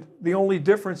 and the only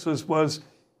differences was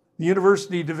the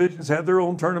university divisions had their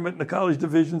own tournament and the college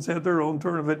divisions had their own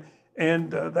tournament,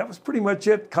 And that was pretty much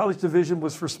it. College division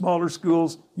was for smaller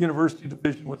schools. University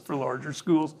division was for larger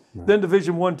schools. Right. Then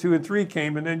Division 1, 2, and 3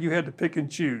 came, and then you had to pick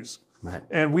and choose. Right.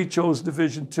 And we chose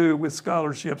Division 2 with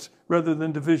scholarships rather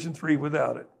than Division 3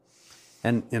 without it.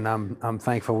 And I'm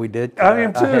thankful we did. I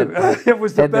am too. It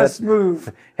was the best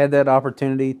move. Had that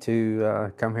opportunity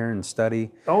to come here and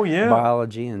study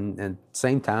biology and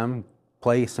same time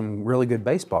play some really good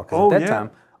baseball. Because at that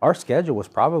time, our schedule was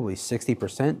probably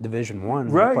 60% Division I.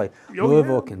 Right. We played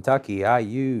Louisville, Kentucky,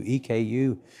 IU,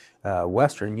 EKU,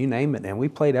 Western, you name it, and we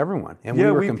played everyone. And we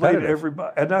were competitive. Played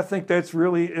everybody. And I think that's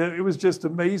really, it was just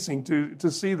amazing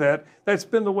to see that. That's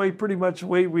been the way, pretty much the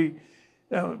way we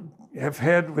have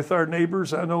had with our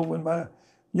neighbors. I know when my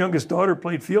youngest daughter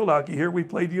played field hockey here, we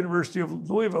played University of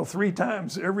Louisville 3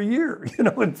 times every year,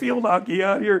 in field hockey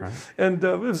out here. Right. And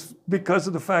it was because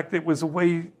of the fact that it was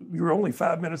away, you were only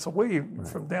 5 minutes away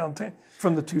from downtown,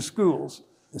 from the 2 schools.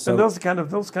 So, and those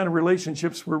kind of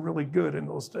relationships were really good in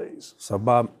those days. So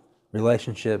Bob,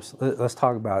 relationships, let's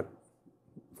talk about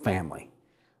family.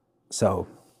 So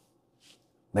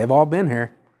they've all been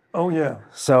here. Oh yeah.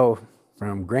 So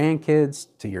from grandkids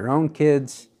to your own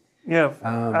kids. Yeah,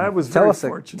 I was very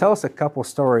fortunate. Tell us a couple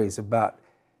stories about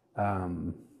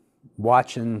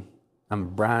watching.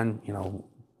 Brian,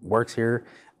 works here.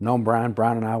 Known Brian.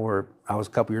 Brian and I was a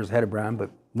couple years ahead of Brian,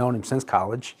 but known him since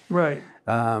college. Right.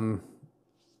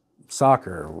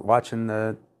 Soccer, watching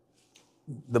the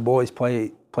boys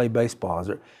play baseball. Is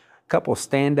there a couple of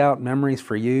standout memories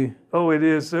for you? Oh, it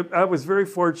is. I was very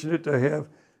fortunate to have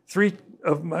 3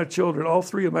 of my children, all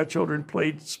 3 of my children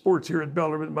played sports here at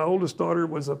Bellarmine. My oldest daughter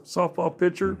was a softball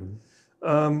pitcher.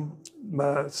 Mm-hmm.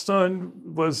 My son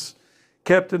was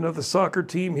captain of the soccer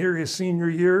team here his senior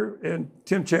year, and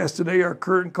Tim Chastanet, our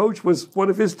current coach, was one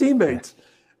of his teammates.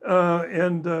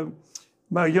 And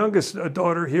my youngest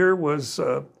daughter here was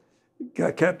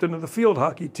captain of the field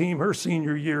hockey team her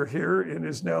senior year here, and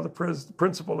is now the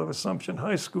principal of Assumption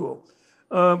High School.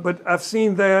 But I've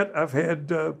seen that. I've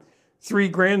had 3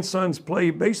 grandsons play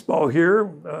baseball here.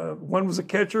 One was a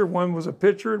catcher, one was a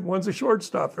pitcher, and one's a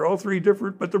shortstop. They're all 3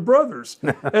 different, but they're brothers.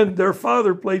 And their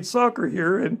father played soccer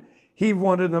here, and he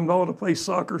wanted them all to play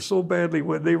soccer so badly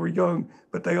when they were young,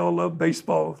 but they all loved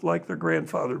baseball like their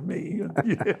grandfather, me.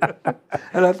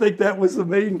 And I think that was the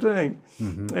main thing.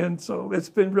 Mm-hmm. And so it's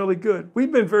been really good.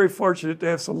 We've been very fortunate to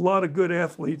have a lot of good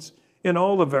athletes in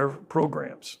all of our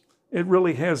programs. It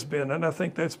really has been, and I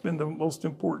think that's been the most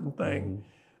important thing. Mm-hmm.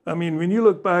 I mean, when you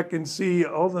look back and see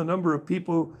all the number of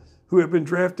people who have been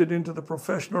drafted into the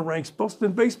professional ranks, both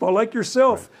in baseball, like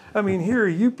yourself. I mean, here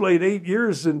you played 8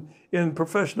 years in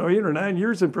professional, 8 or 9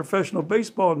 years in professional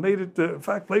baseball and made it, in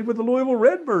fact, played with the Louisville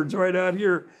Redbirds right out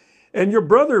here. And your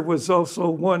brother was also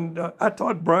one, I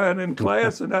taught Brian in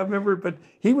class, and I remember, but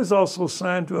he was also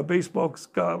signed to a baseball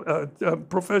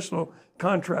professional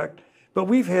contract. But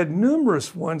we've had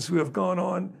numerous ones who have gone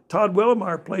on. Todd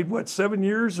Wellemeyer played, 7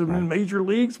 years in major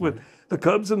leagues with the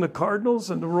Cubs and the Cardinals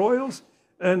and the Royals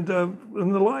and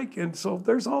the like. And so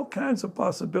there's all kinds of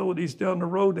possibilities down the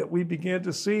road that we began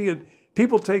to see, and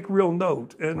people take real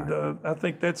note. And I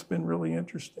think that's been really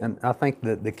interesting. And I think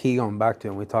that the key going back to,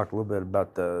 and we talked a little bit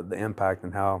about the impact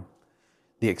and how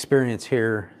the experience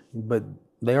here, but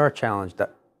they are challenged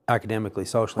academically,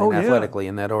 socially, and athletically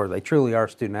in that order. They truly are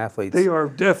student athletes. They are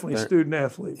definitely student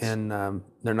athletes. And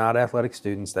they're not athletic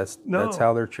students. That's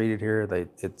how they're treated here.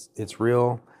 It's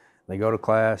real. They go to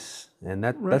class, and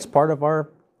that's part of our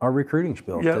recruiting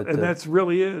spiel. Yeah, and that's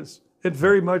really is. It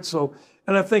very much so.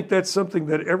 And I think that's something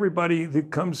that everybody that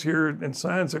comes here and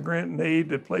signs a grant and aid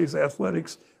that plays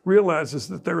athletics realizes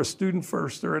that they're a student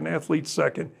first, they're an athlete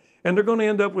second, and they're going to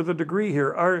end up with a degree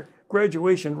here. Our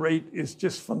graduation rate is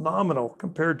just phenomenal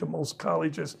compared to most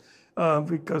colleges,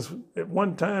 because at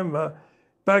one time,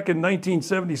 back in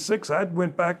 1976, I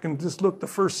went back and just looked the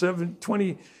first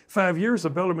 25 years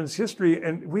of Bellarmine's history,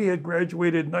 and we had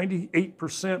graduated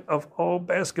 98% of all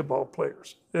basketball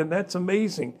players. And that's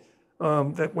amazing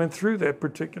that went through that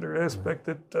particular aspect,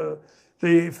 that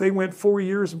if they went 4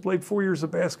 years and played 4 years of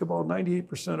basketball,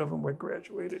 98% of them were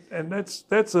graduated. And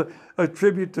that's a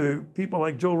tribute to people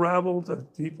like Joe Rabel,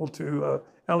 to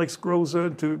Alex Groza,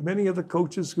 and to many of the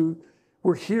coaches who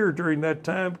were here during that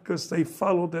time, because they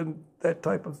followed in that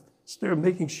type of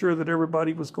making sure that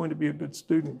everybody was going to be a good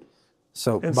student.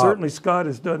 And Bob, certainly Scott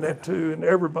has done that too, and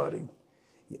everybody.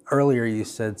 Earlier you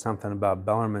said something about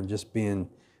Bellarmine just being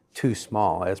too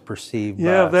small as perceived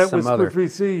by that some was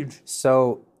perceived.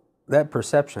 So that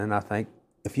perception, I think,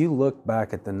 if you look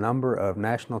back at the number of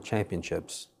national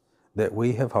championships that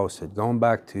we have hosted, going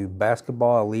back to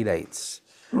basketball Elite Eights,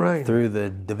 through the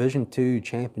Division II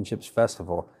Championships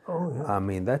Festival, I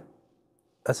mean,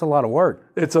 that's a lot of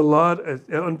work. It's a lot,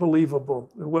 unbelievable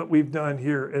what we've done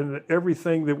here and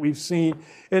everything that we've seen.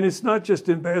 And it's not just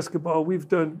in basketball.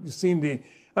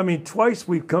 Twice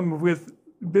we've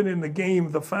been in the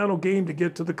game, the final game to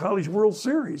get to the College World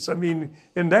Series. I mean,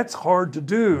 and that's hard to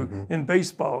do in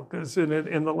baseball because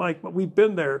and the like. But we've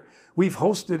been there. We've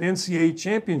hosted NCAA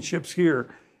championships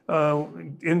here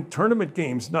in tournament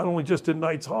games, not only just in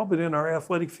Knights Hall, but in our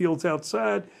athletic fields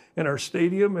outside, in our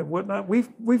stadium and whatnot.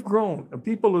 We've grown, and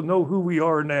people know who we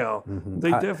are now.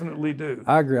 They definitely do.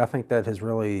 I agree. I think that has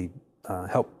really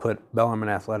helped put Bellarmine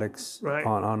athletics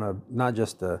on a not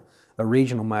just a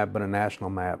regional map, but a national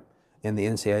map in the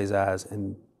NCAA's eyes,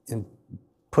 and in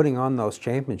putting on those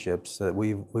championships that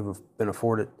we've been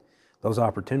afforded those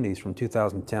opportunities from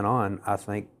 2010 on, I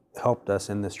think helped us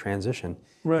in this transition.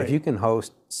 Right. If you can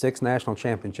host 6 national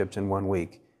championships in 1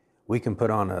 week, we can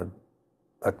put on a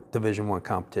Division I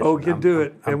competition. Oh, you do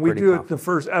it. And we do it the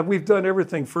first, we've done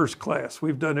everything first class.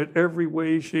 We've done it every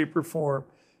way, shape, or form.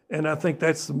 And I think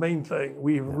that's the main thing.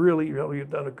 We've really, really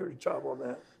done a good job on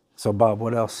that. So, Bob,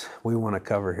 what else we want to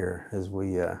cover here as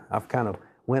I've kind of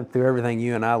went through everything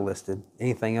you and I listed.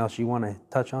 Anything else you want to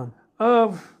touch on?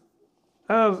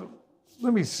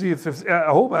 Let me see if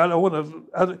I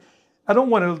don't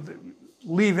want to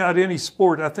leave out any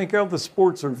sport. I think all the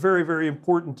sports are very, very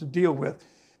important to deal with.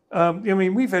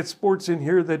 We've had sports in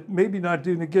here that maybe not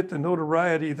didn't get the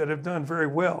notoriety that have done very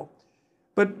well.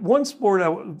 But one sport I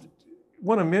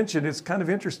want to mention is kind of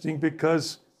interesting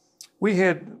because we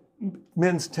had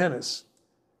men's tennis.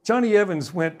 Johnny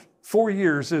Evans went 4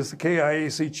 years as the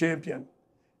KIAC champion.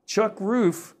 Chuck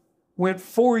Roof went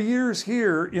 4 years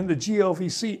here in the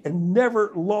GLVC and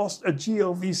never lost a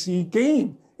GLVC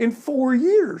game in 4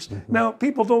 years. Now,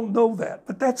 people don't know that,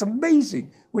 but that's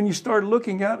amazing when you start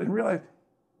looking out and realize,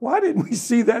 why didn't we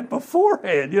see that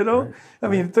beforehand,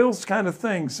 those kind of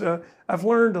things. I've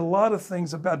learned a lot of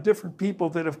things about different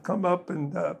people that have come up,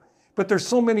 but there's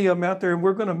so many of them out there, and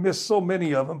we're going to miss so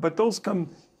many of them. But those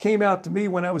came out to me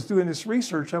when I was doing this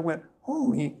research. I went,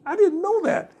 holy, I didn't know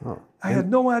that. I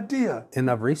had no idea. And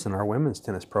of recent, our women's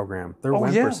tennis program, their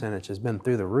win percentage has been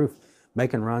through the roof,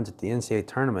 making runs at the NCAA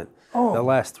tournament. The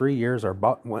last 3 years, our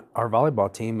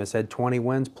volleyball team has had 20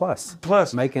 wins plus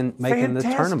making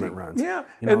the tournament runs. Yeah,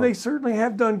 and they certainly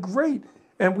have done great.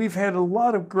 And we've had a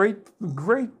lot of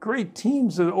great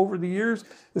teams over the years,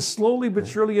 slowly but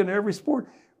surely in every sport.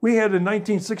 We had in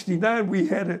 1969, we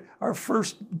had our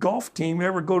first golf team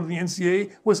ever go to the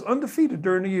NCAA, was undefeated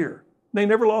during the year. They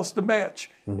never lost a match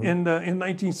in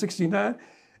 1969.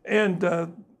 And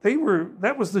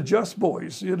that was the Just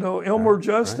boys, Elmore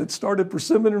Just that started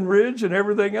Persimmon and Ridge and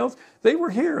everything else. They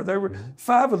were here. There were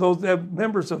 5 of those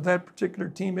members of that particular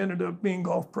team ended up being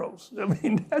golf pros.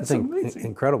 That's amazing.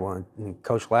 Incredible. And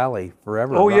Coach Lally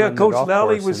forever. Oh yeah, Coach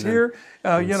Lally was here.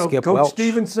 Coach Welch.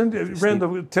 Stevenson ran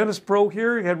the tennis pro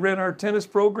here. He had ran our tennis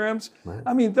programs.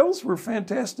 Right. Those were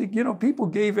fantastic. People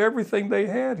gave everything they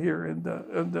had here,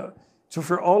 and so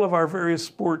for all of our various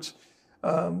sports,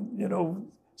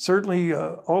 certainly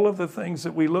all of the things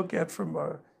that we look at from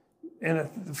and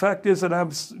the fact is that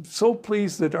I'm so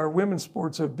pleased that our women's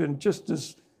sports have been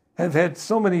have had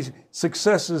so many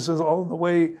successes all the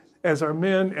way as our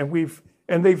men,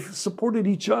 and they've supported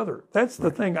each other. That's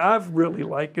the thing I've really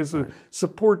liked is the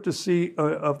support to see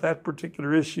of that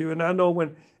particular issue. And I know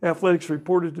when athletics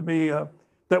reported to me,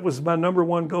 that was my number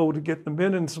one goal, to get the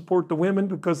men and support the women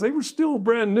because they were still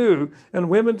brand new, and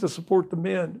women to support the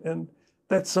men. And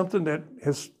that's something that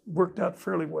has worked out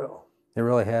fairly well. It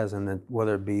really has, and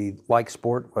whether it be like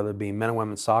sport, whether it be men and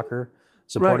women's soccer,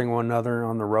 supporting one another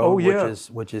on the road,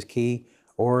 which is key,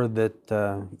 or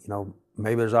that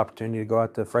maybe there's opportunity to go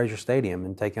out to Frazier Stadium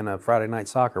and take in a Friday night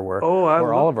soccer where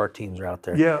all of our teams are out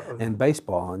there. Yeah. And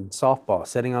baseball and softball,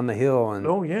 sitting on the hill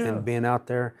and being out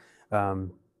there.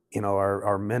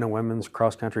 Our men and women's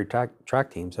cross country track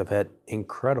teams have had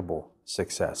incredible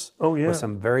success. With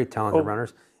some very talented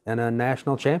runners. And a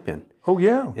national champion.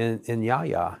 In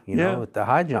Yaya, with the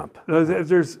high jump.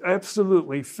 There's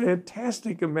absolutely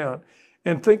fantastic amount.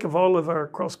 And think of all of our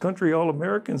cross-country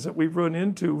All-Americans that we've run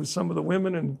into with some of the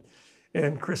women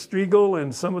and Chris Striegel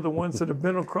and some of the ones that have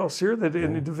been across here that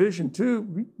in the Division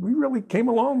II, we really came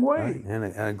a long way. Right. And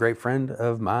a great friend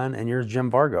of mine and yours, Jim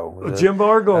Vargo. Jim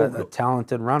Vargo. A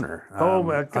talented runner. Oh,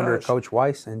 my gosh. Under Coach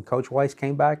Weiss, and Coach Weiss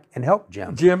came back and helped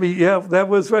Jim. Jimmy, that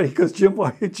was right, because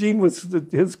Gene was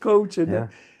his coach. And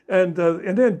And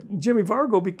then Jimmy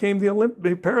Vargo became the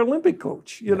Paralympic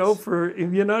coach, you know,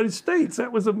 in the United States.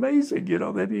 That was amazing, you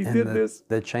know, that he did this.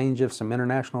 The change of some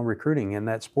international recruiting in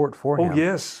that sport for him. Oh,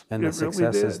 yes. And the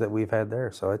successes that we've had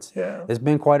there. So it's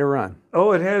been quite a run.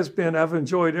 Oh, it has been. I've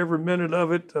enjoyed every minute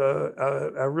of it.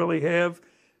 I really have.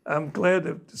 I'm glad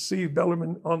to see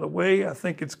Bellarmine on the way. I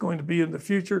think it's going to be in the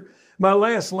future. My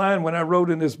last line when I wrote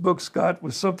in this book, Scott,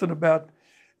 was something about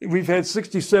we've had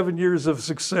 67 years of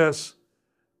success,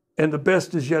 and the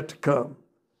best is yet to come.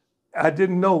 I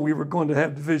didn't know we were going to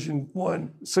have Division I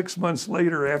 6 months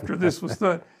later after this was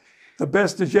done. The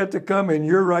best is yet to come, and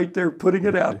you're right there putting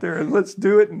it out there, and let's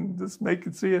do it and let's make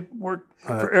it, see it work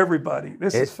for everybody.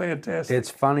 This is fantastic. It's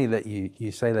funny that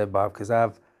you say that, Bob, because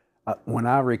when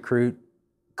I recruit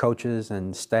coaches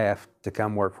and staff to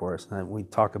come work for us, and we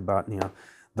talk about, you know,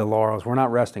 the laurels we're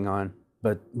not resting on,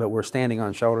 but we're standing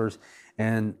on shoulders.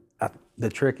 And the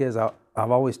trick is, I've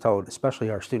always told, especially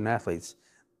our student athletes,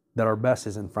 that our best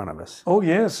is in front of us. Oh,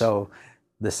 yes. So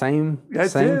the same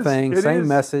thing, same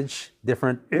message,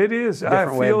 different. It is. I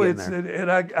feel it's, and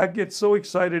I get so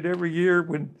excited every year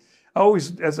when I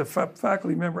always, as a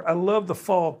faculty member, I love the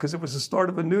fall because it was the start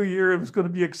of a new year. It was going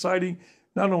to be exciting,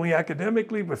 not only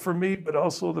academically, but for me, but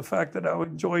also the fact that I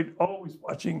enjoyed always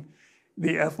watching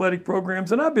the athletic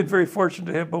programs. And I've been very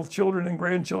fortunate to have both children and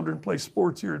grandchildren play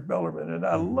sports here at Bellarmine. And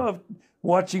I love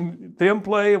watching them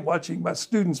play and watching my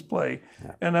students play.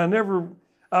 Yeah. And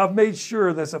I've made sure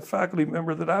as a faculty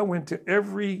member that I went to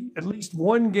at least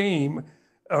one game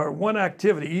or one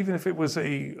activity, even if it was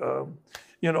it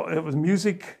was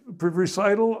music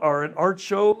recital or an art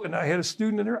show, and I had a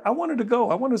student in there. I wanted to go.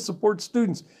 I wanted to support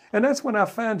students. And that's when I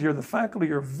found here the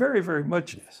faculty are very, very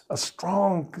much a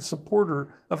strong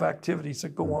supporter of activities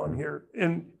that go on here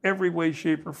in every way,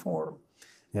 shape, or form.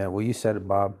 Yeah, well, you said it,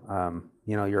 Bob.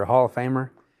 You know, you're a Hall of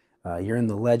Famer. You're in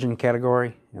the legend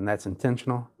category, and that's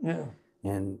intentional. Yeah.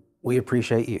 And we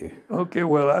appreciate you. Okay,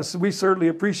 well, we certainly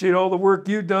appreciate all the work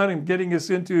you've done in getting us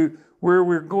into where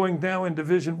we're going now in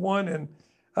Division I, and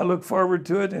I look forward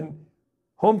to it. And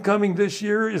homecoming this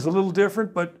year is a little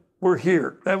different, but we're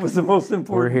here. That was the most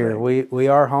important thing. We're here. We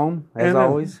are home, as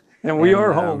always. And we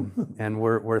are home. And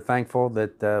we're thankful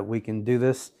that we can do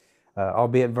this,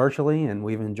 albeit virtually, and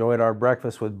we've enjoyed our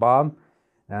breakfast with Bob,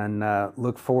 and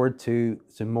look forward to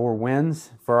some more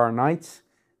wins for our Knights,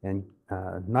 and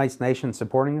Knights Nation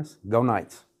supporting us. Go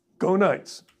Knights. Go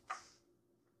Knights.